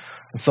him?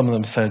 And some of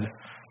them said,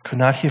 could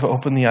not he have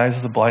opened the eyes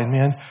of the blind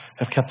man,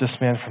 have kept this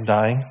man from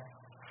dying?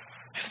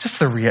 It's just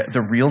the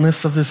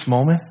realness of this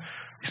moment.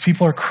 These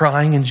people are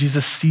crying and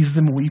Jesus sees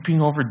them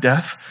weeping over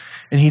death.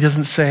 And he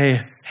doesn't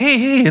say,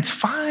 hey, it's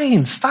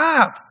fine,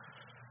 stop.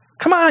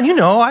 Come on,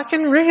 I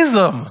can raise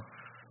them.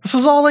 This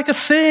was all like a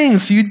thing,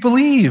 so you'd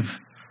believe.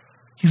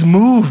 He's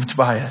moved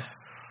by it.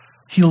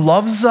 He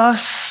loves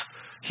us.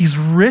 He's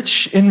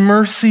rich in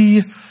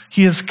mercy.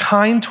 He is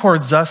kind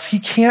towards us. He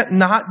can't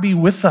not be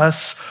with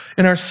us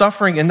in our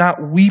suffering and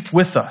not weep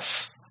with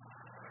us.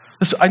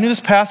 I knew this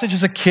passage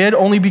as a kid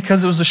only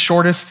because it was the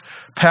shortest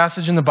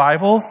passage in the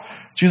Bible.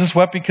 Jesus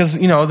wept because,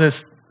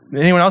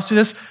 anyone else do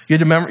this? You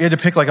had to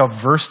pick a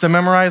verse to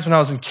memorize when I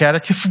was in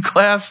catechism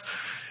class.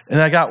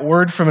 And I got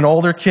word from an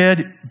older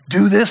kid,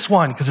 do this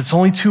one because it's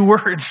only 2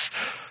 words.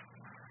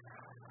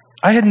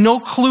 I had no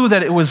clue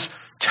that it was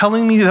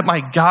telling me that my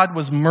God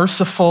was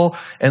merciful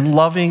and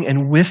loving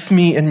and with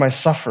me in my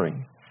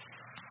suffering.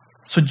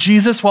 So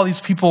Jesus, while these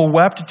people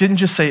wept, didn't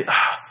just say,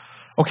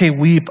 okay,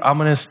 weep, I'm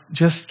going to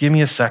just give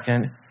me a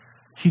second.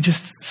 He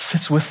just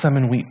sits with them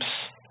and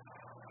weeps.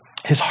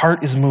 His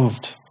heart is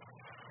moved.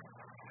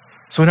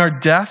 So in our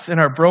death, in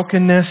our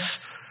brokenness,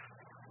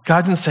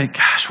 God didn't say,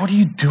 gosh, what are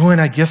you doing?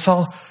 I guess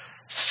I'll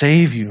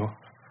save you.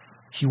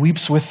 He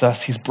weeps with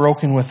us. He's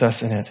broken with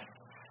us in it.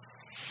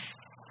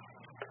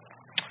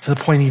 To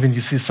the point even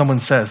you see someone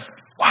says,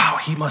 wow,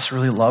 he must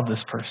really love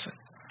this person.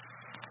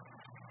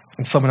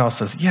 And someone else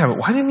says, yeah, but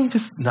why didn't he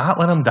just not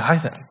let him die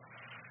then?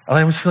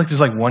 I always feel like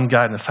there's one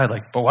guy on the side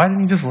but why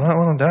didn't he just let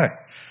him die?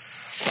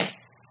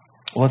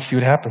 Well, let's see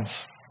what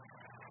happens.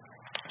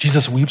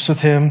 Jesus weeps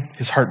with him.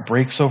 His heart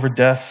breaks over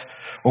death,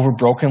 over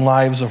broken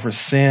lives, over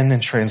sin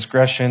and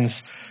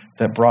transgressions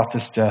that brought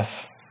this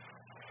death.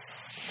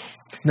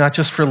 Not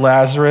just for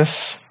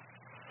Lazarus,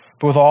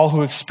 but with all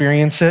who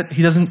experience it.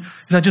 He's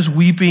not just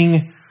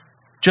weeping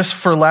just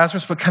for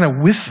Lazarus, but kind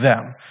of with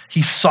them.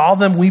 He saw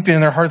them weeping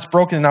and their hearts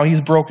broken, and now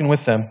he's broken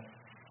with them.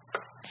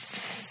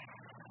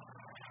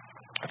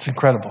 It's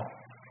incredible.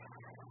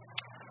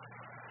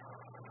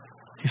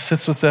 He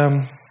sits with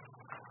them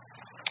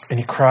and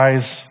he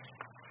cries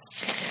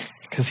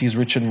because he's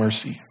rich in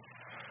mercy.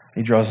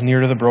 He draws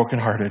near to the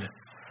brokenhearted,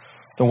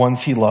 the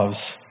ones he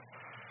loves.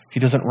 He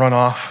doesn't run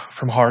off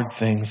from hard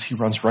things. He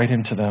runs right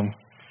into them.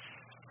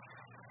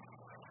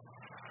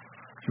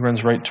 He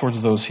runs right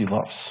towards those he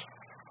loves.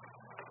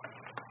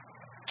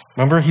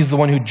 Remember, he's the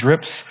one who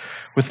drips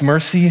with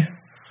mercy.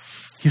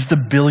 He's the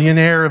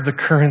billionaire of the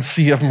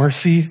currency of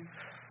mercy.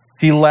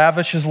 He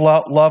lavishes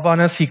love on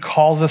us. He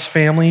calls us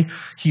family.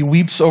 He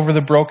weeps over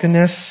the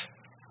brokenness.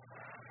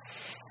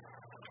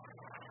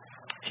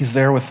 He's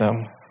there with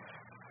them.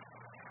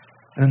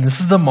 And this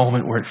is the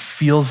moment where it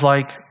feels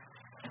like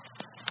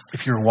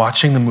if you're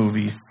watching the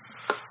movie,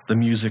 the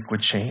music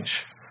would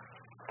change.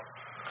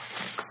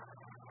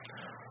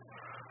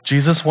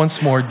 Jesus,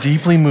 once more,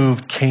 deeply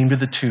moved, came to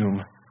the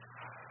tomb.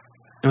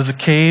 It was a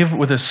cave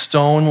with a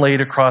stone laid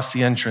across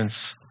the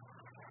entrance.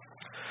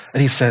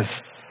 And he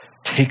says,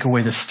 take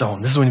away the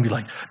stone. This is when he'd be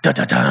like,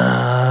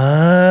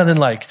 da-da-da.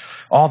 Then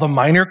all the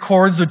minor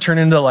chords would turn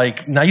into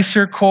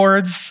nicer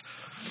chords.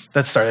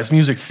 That's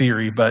music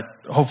theory, but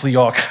hopefully you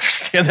all can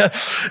understand.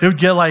 it would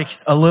get like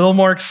a little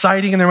more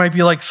exciting, and there might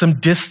be like some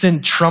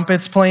distant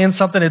trumpets playing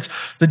something.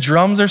 The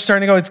drums are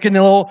starting to go. It's getting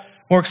a little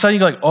more exciting.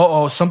 You're like,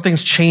 oh,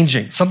 something's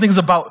changing. Something's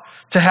about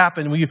to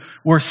happen. We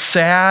were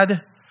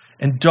sad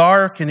and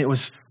dark, and it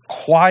was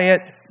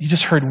quiet. You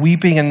just heard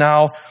weeping, and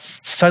now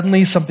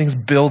suddenly something's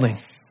building.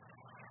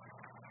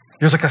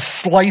 There's like a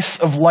slice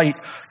of light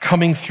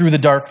coming through the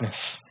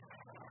darkness.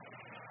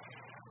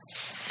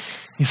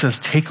 He says,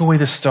 take away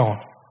the stone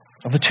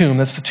of the tomb.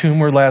 That's the tomb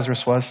where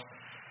Lazarus was.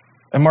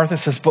 And Martha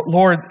says, but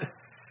Lord,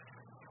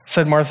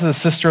 said Martha, the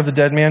sister of the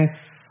dead man,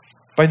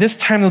 by this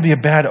time there'll be a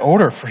bad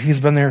odor, for he's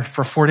been there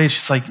for 4 days.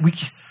 She's like,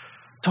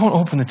 don't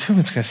open the tomb.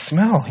 It's going to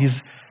smell.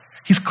 He's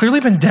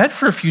clearly been dead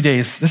for a few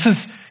days.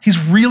 He's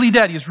really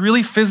dead. He's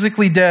really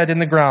physically dead in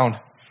the ground.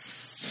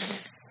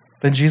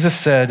 Then Jesus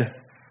said,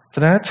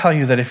 did I not tell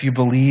you that if you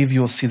believe, you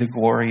will see the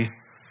glory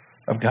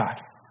of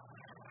God?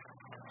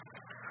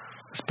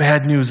 This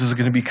bad news is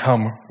going to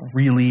become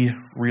really,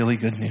 really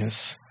good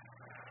news.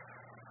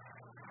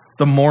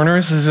 The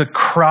mourners, there's a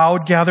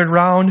crowd gathered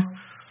around,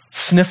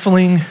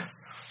 sniffling,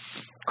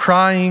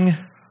 crying.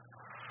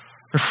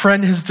 Their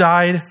friend has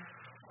died.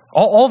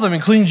 All of them,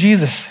 including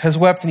Jesus, has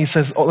wept, and he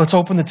says, let's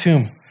open the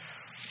tomb.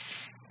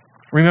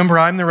 Remember,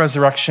 I'm the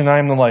resurrection, I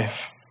am the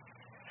life.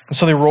 And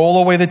so they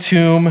roll away the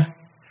tomb.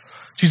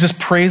 Jesus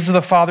prays to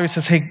the Father. He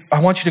says, hey,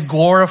 I want you to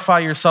glorify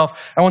yourself.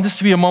 I want this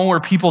to be a moment where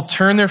people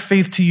turn their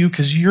faith to you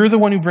because you're the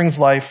one who brings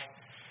life.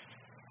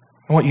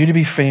 I want you to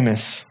be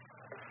famous.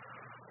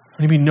 I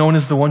want you to be known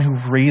as the one who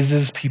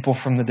raises people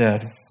from the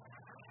dead.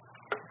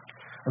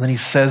 And then he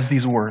says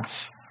these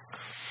words.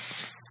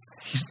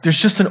 There's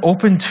just an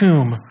open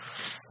tomb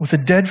with a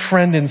dead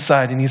friend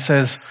inside. And he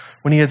says,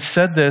 when he had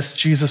said this,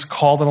 Jesus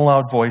called in a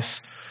loud voice,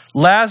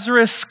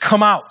 Lazarus,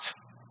 come out.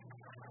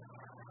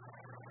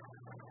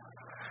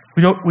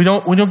 We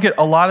don't get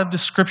a lot of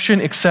description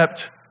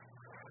except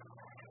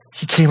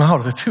he came out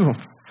of the tomb.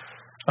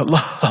 I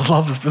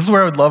love this. This is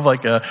where I would love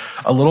like a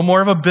little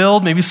more of a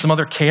build, maybe some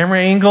other camera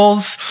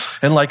angles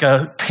and like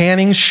a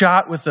panning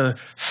shot with the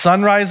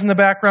sunrise in the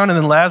background. And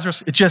then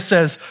Lazarus, it just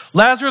says,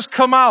 Lazarus,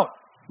 come out.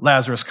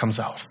 Lazarus comes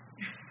out.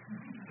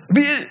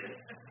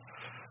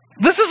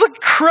 This is an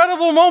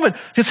incredible moment.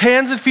 His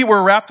hands and feet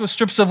were wrapped with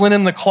strips of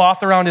linen, the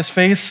cloth around his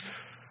face.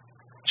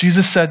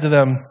 Jesus said to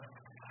them,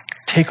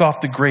 take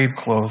off the grave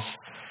clothes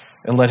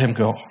and let him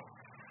go.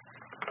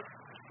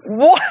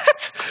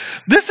 What?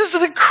 This is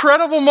an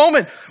incredible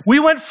moment. We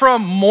went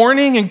from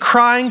mourning and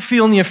crying,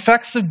 feeling the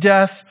effects of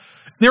death.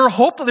 They were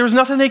hopeless. There was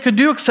nothing they could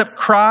do except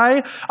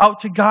cry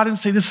out to God and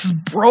say, this is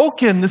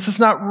broken. This is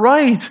not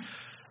right.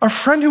 Our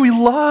friend who we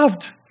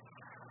loved.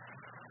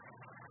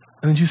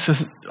 And then Jesus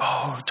says,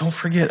 oh, don't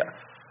forget,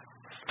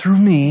 through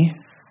me,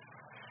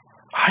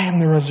 I am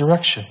the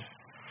resurrection.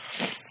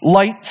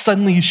 Light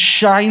suddenly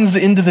shines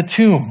into the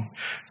tomb.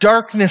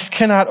 Darkness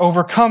cannot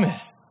overcome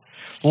it.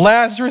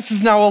 Lazarus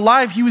is now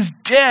alive. He was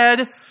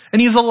dead, and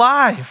he's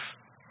alive.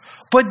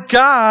 But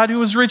God,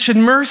 who is rich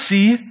in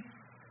mercy,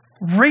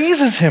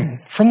 raises him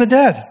from the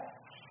dead.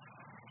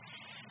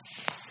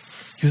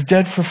 He was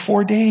dead for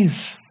 4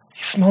 days.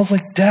 He smells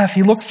like death.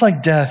 He looks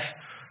like death.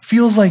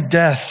 Feels like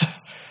death.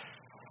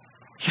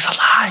 He's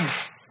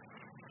alive.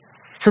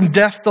 From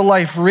death to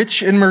life,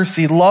 rich in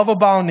mercy, love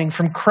abounding,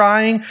 from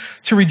crying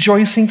to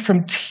rejoicing,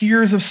 from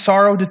tears of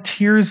sorrow to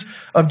tears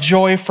of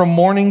joy, from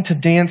mourning to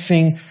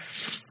dancing.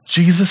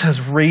 Jesus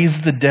has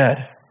raised the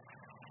dead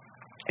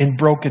in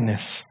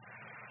brokenness.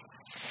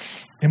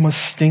 It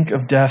must stink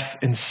of death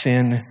and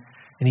sin,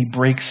 and he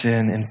breaks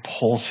in and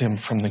pulls him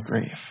from the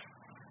grave.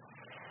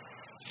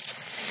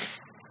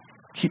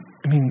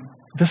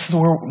 This is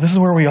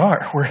where we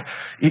are. We're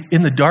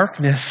in the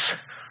darkness,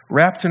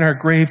 wrapped in our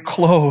grave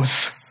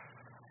clothes.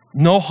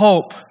 No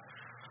hope.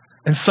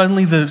 And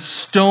suddenly the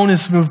stone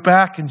is moved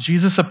back and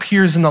Jesus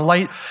appears in the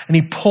light and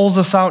he pulls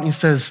us out and he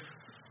says,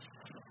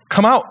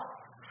 come out.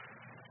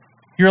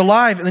 You're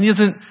alive. And then he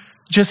doesn't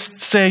just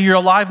say you're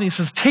alive. And he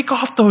says, take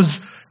off those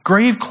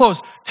grave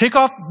clothes. Take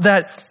off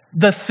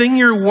the thing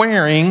you're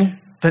wearing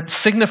that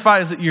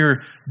signifies that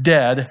you're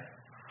dead.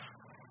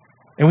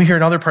 And we hear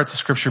in other parts of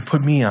Scripture,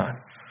 put me on.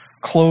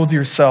 Clothe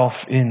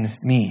yourself in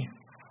me.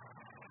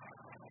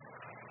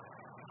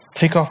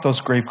 Take off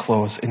those grave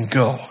clothes and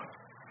go.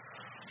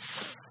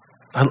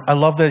 I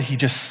love that he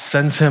just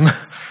sends him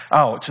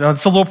out. Now,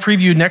 it's a little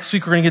preview. Next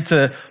week, we're going to get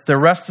to the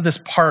rest of this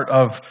part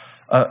of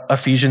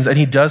Ephesians, and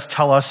he does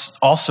tell us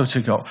also to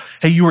go.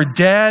 Hey, you were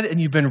dead,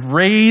 and you've been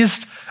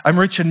raised. I'm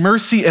rich in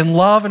mercy and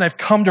love, and I've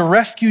come to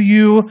rescue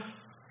you.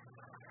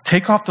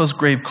 Take off those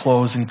grave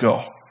clothes and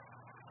go.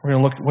 We're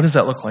going to look, what does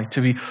that look like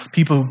to be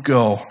people who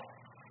go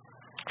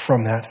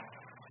from that?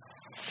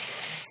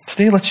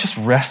 Today, let's just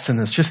rest in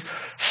this. Just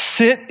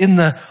sit in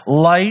the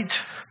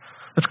light.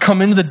 Let's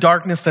come into the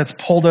darkness that's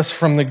pulled us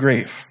from the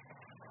grave.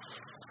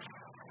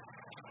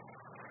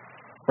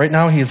 Right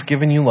now, he has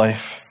given you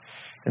life.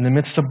 In the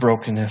midst of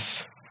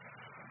brokenness,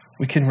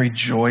 we can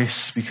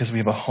rejoice because we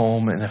have a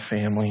home and a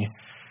family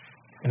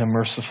and a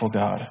merciful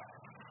God.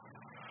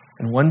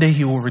 And one day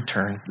he will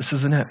return. This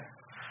isn't it.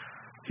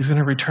 He's going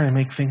to return and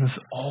make things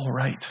all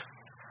right.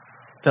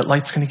 that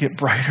light's going to get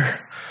brighter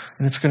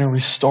and it's going to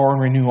restore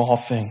and renew all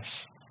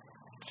things.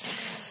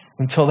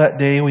 Until that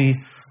day,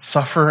 we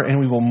suffer and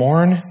we will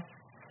mourn,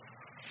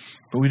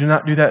 but we do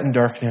not do that in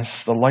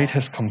darkness. The light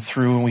has come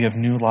through and we have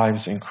new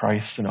lives in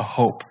Christ and a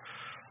hope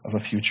of a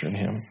future in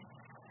Him.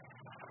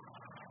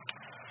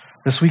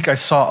 This week I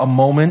saw a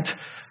moment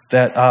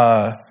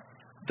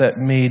that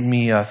made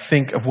me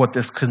think of what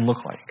this could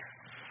look like.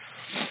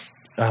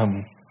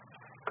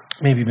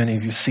 Maybe many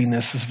of you have seen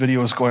this. This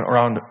video is going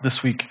around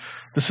this week.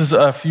 This is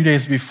a few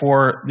days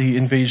before the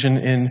invasion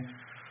in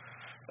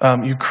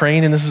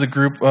Ukraine, and this is a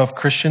group of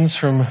Christians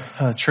from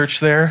a church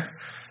there,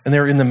 and they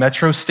were in the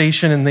metro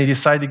station, and they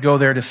decided to go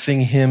there to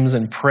sing hymns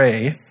and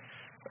pray.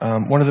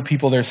 One of the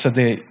people there said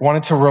they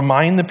wanted to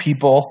remind the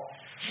people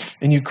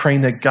in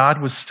Ukraine that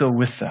God was still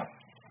with them.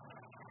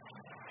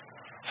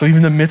 So even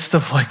in the midst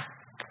of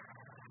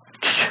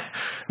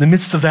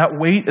that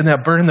weight and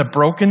that burden, the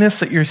brokenness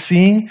that you're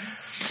seeing,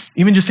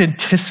 even just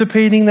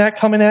anticipating that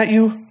coming at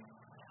you,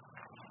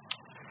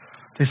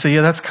 they say,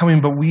 yeah, that's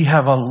coming, but we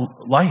have a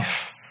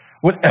life.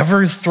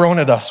 Whatever is thrown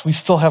at us, we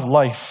still have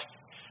life.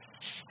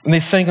 And they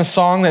sang a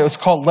song that was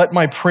called Let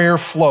My Prayer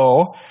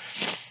Flow,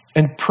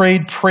 and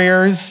prayed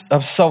prayers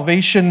of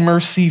salvation,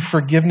 mercy,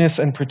 forgiveness,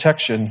 and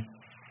protection.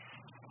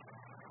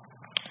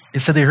 They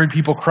said they heard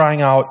people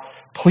crying out,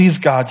 please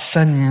God,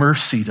 send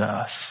mercy to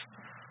us.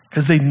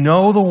 Because they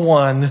know the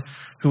one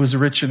who is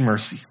rich in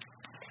mercy,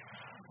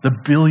 the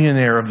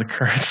billionaire of the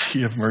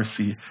currency of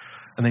mercy.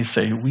 And they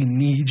say, we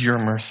need your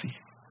mercy.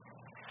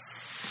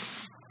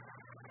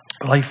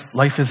 Life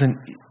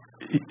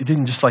it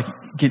didn't just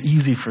get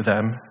easy for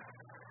them.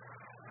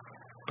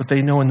 But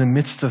they know in the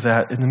midst of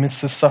that, in the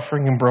midst of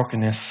suffering and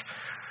brokenness,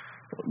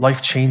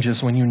 life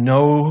changes when you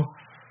know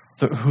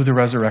who the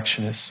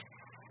resurrection is.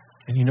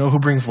 And you know who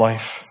brings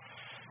life.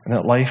 And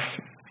that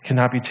life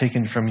cannot be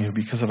taken from you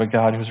because of a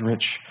God who's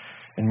rich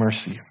in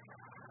mercy.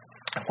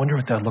 I wonder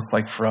what that looked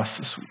like for us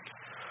this week.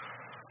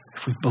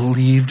 If we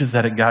believed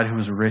that a God who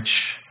is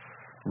rich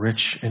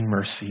in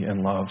mercy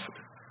and love,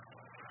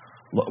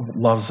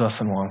 loves us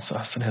and wants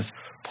us and has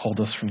pulled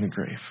us from the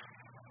grave.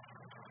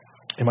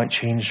 It might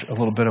change a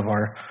little bit of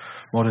our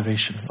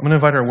motivation. I'm going to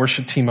invite our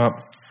worship team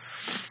up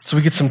so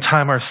we get some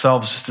time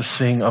ourselves just to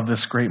sing of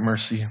this great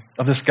mercy,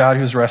 of this God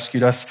who's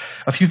rescued us.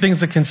 A few things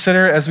to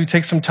consider as we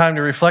take some time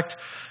to reflect.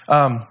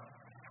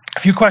 A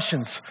few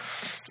questions.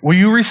 Will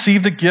you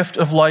receive the gift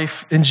of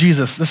life in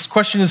Jesus? This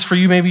question is for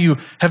you. Maybe you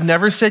have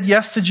never said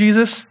yes to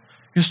Jesus.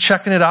 You're just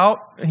checking it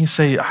out, and you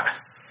say,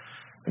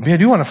 maybe I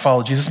do want to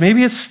follow Jesus.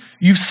 Maybe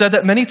you've said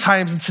that many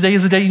times, and today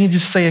is the day you need to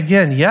say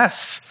again,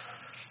 yes.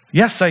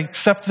 Yes, I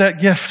accept that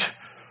gift,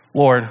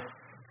 Lord.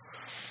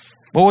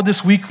 What would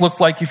this week look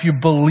like if you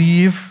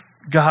believe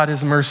God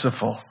is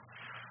merciful?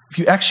 If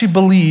you actually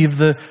believe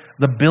the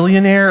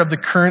billionaire of the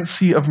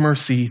currency of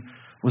mercy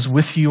was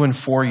with you and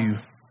for you.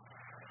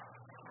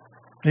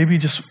 Maybe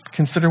just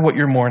consider what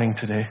you're mourning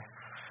today.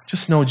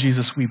 Just know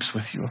Jesus weeps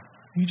with you.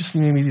 You just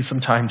need some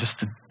time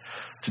just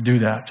to do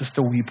that, just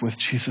to weep with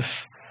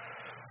Jesus.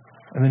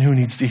 And then who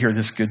needs to hear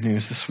this good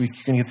news? This week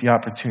you can get the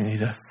opportunity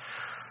to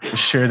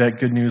share that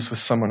good news with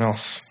someone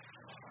else.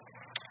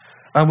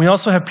 We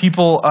also have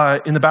people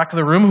in the back of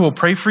the room who will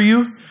pray for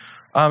you.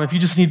 If you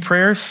just need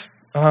prayers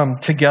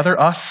together,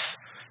 us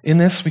in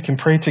this, we can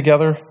pray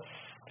together.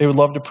 They would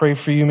love to pray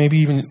for you. Maybe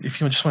even if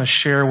you just want to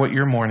share what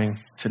you're mourning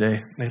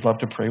today, they'd love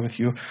to pray with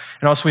you.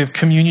 And also we have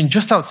communion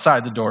just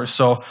outside the door.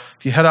 So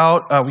if you head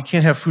out, we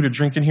can't have food or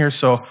drink in here.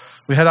 So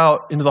we head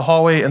out into the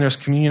hallway and there's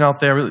communion out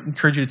there. I really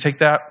encourage you to take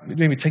that.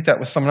 Maybe take that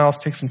with someone else.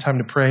 Take some time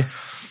to pray.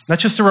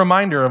 That's just a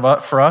reminder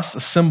for us, a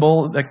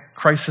symbol that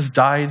Christ has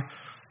died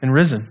and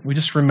risen. We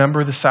just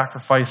remember the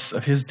sacrifice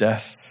of his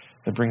death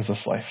that brings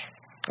us life.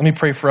 Let me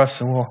pray for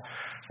us and we'll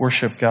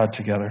worship God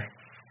together.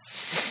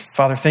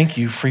 Father, thank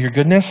you for your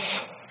goodness,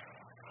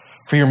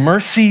 for your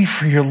mercy,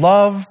 for your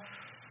love.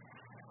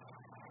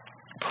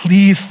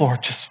 Please,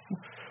 Lord, just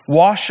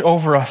wash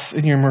over us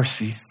in your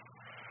mercy.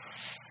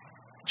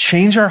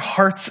 Change our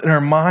hearts and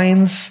our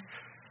minds.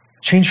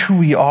 Change who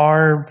we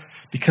are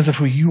because of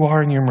who you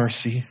are in your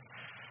mercy.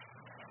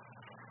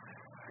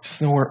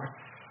 Just know we're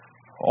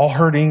all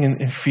hurting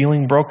and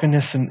feeling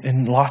brokenness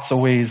in lots of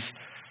ways.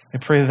 I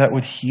pray that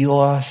would heal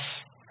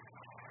us.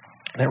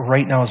 That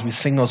right now as we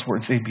sing those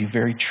words, they'd be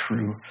very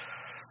true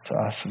to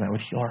us and that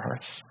would heal our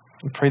hearts.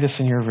 We pray this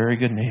in your very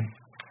good name.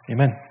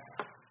 Amen.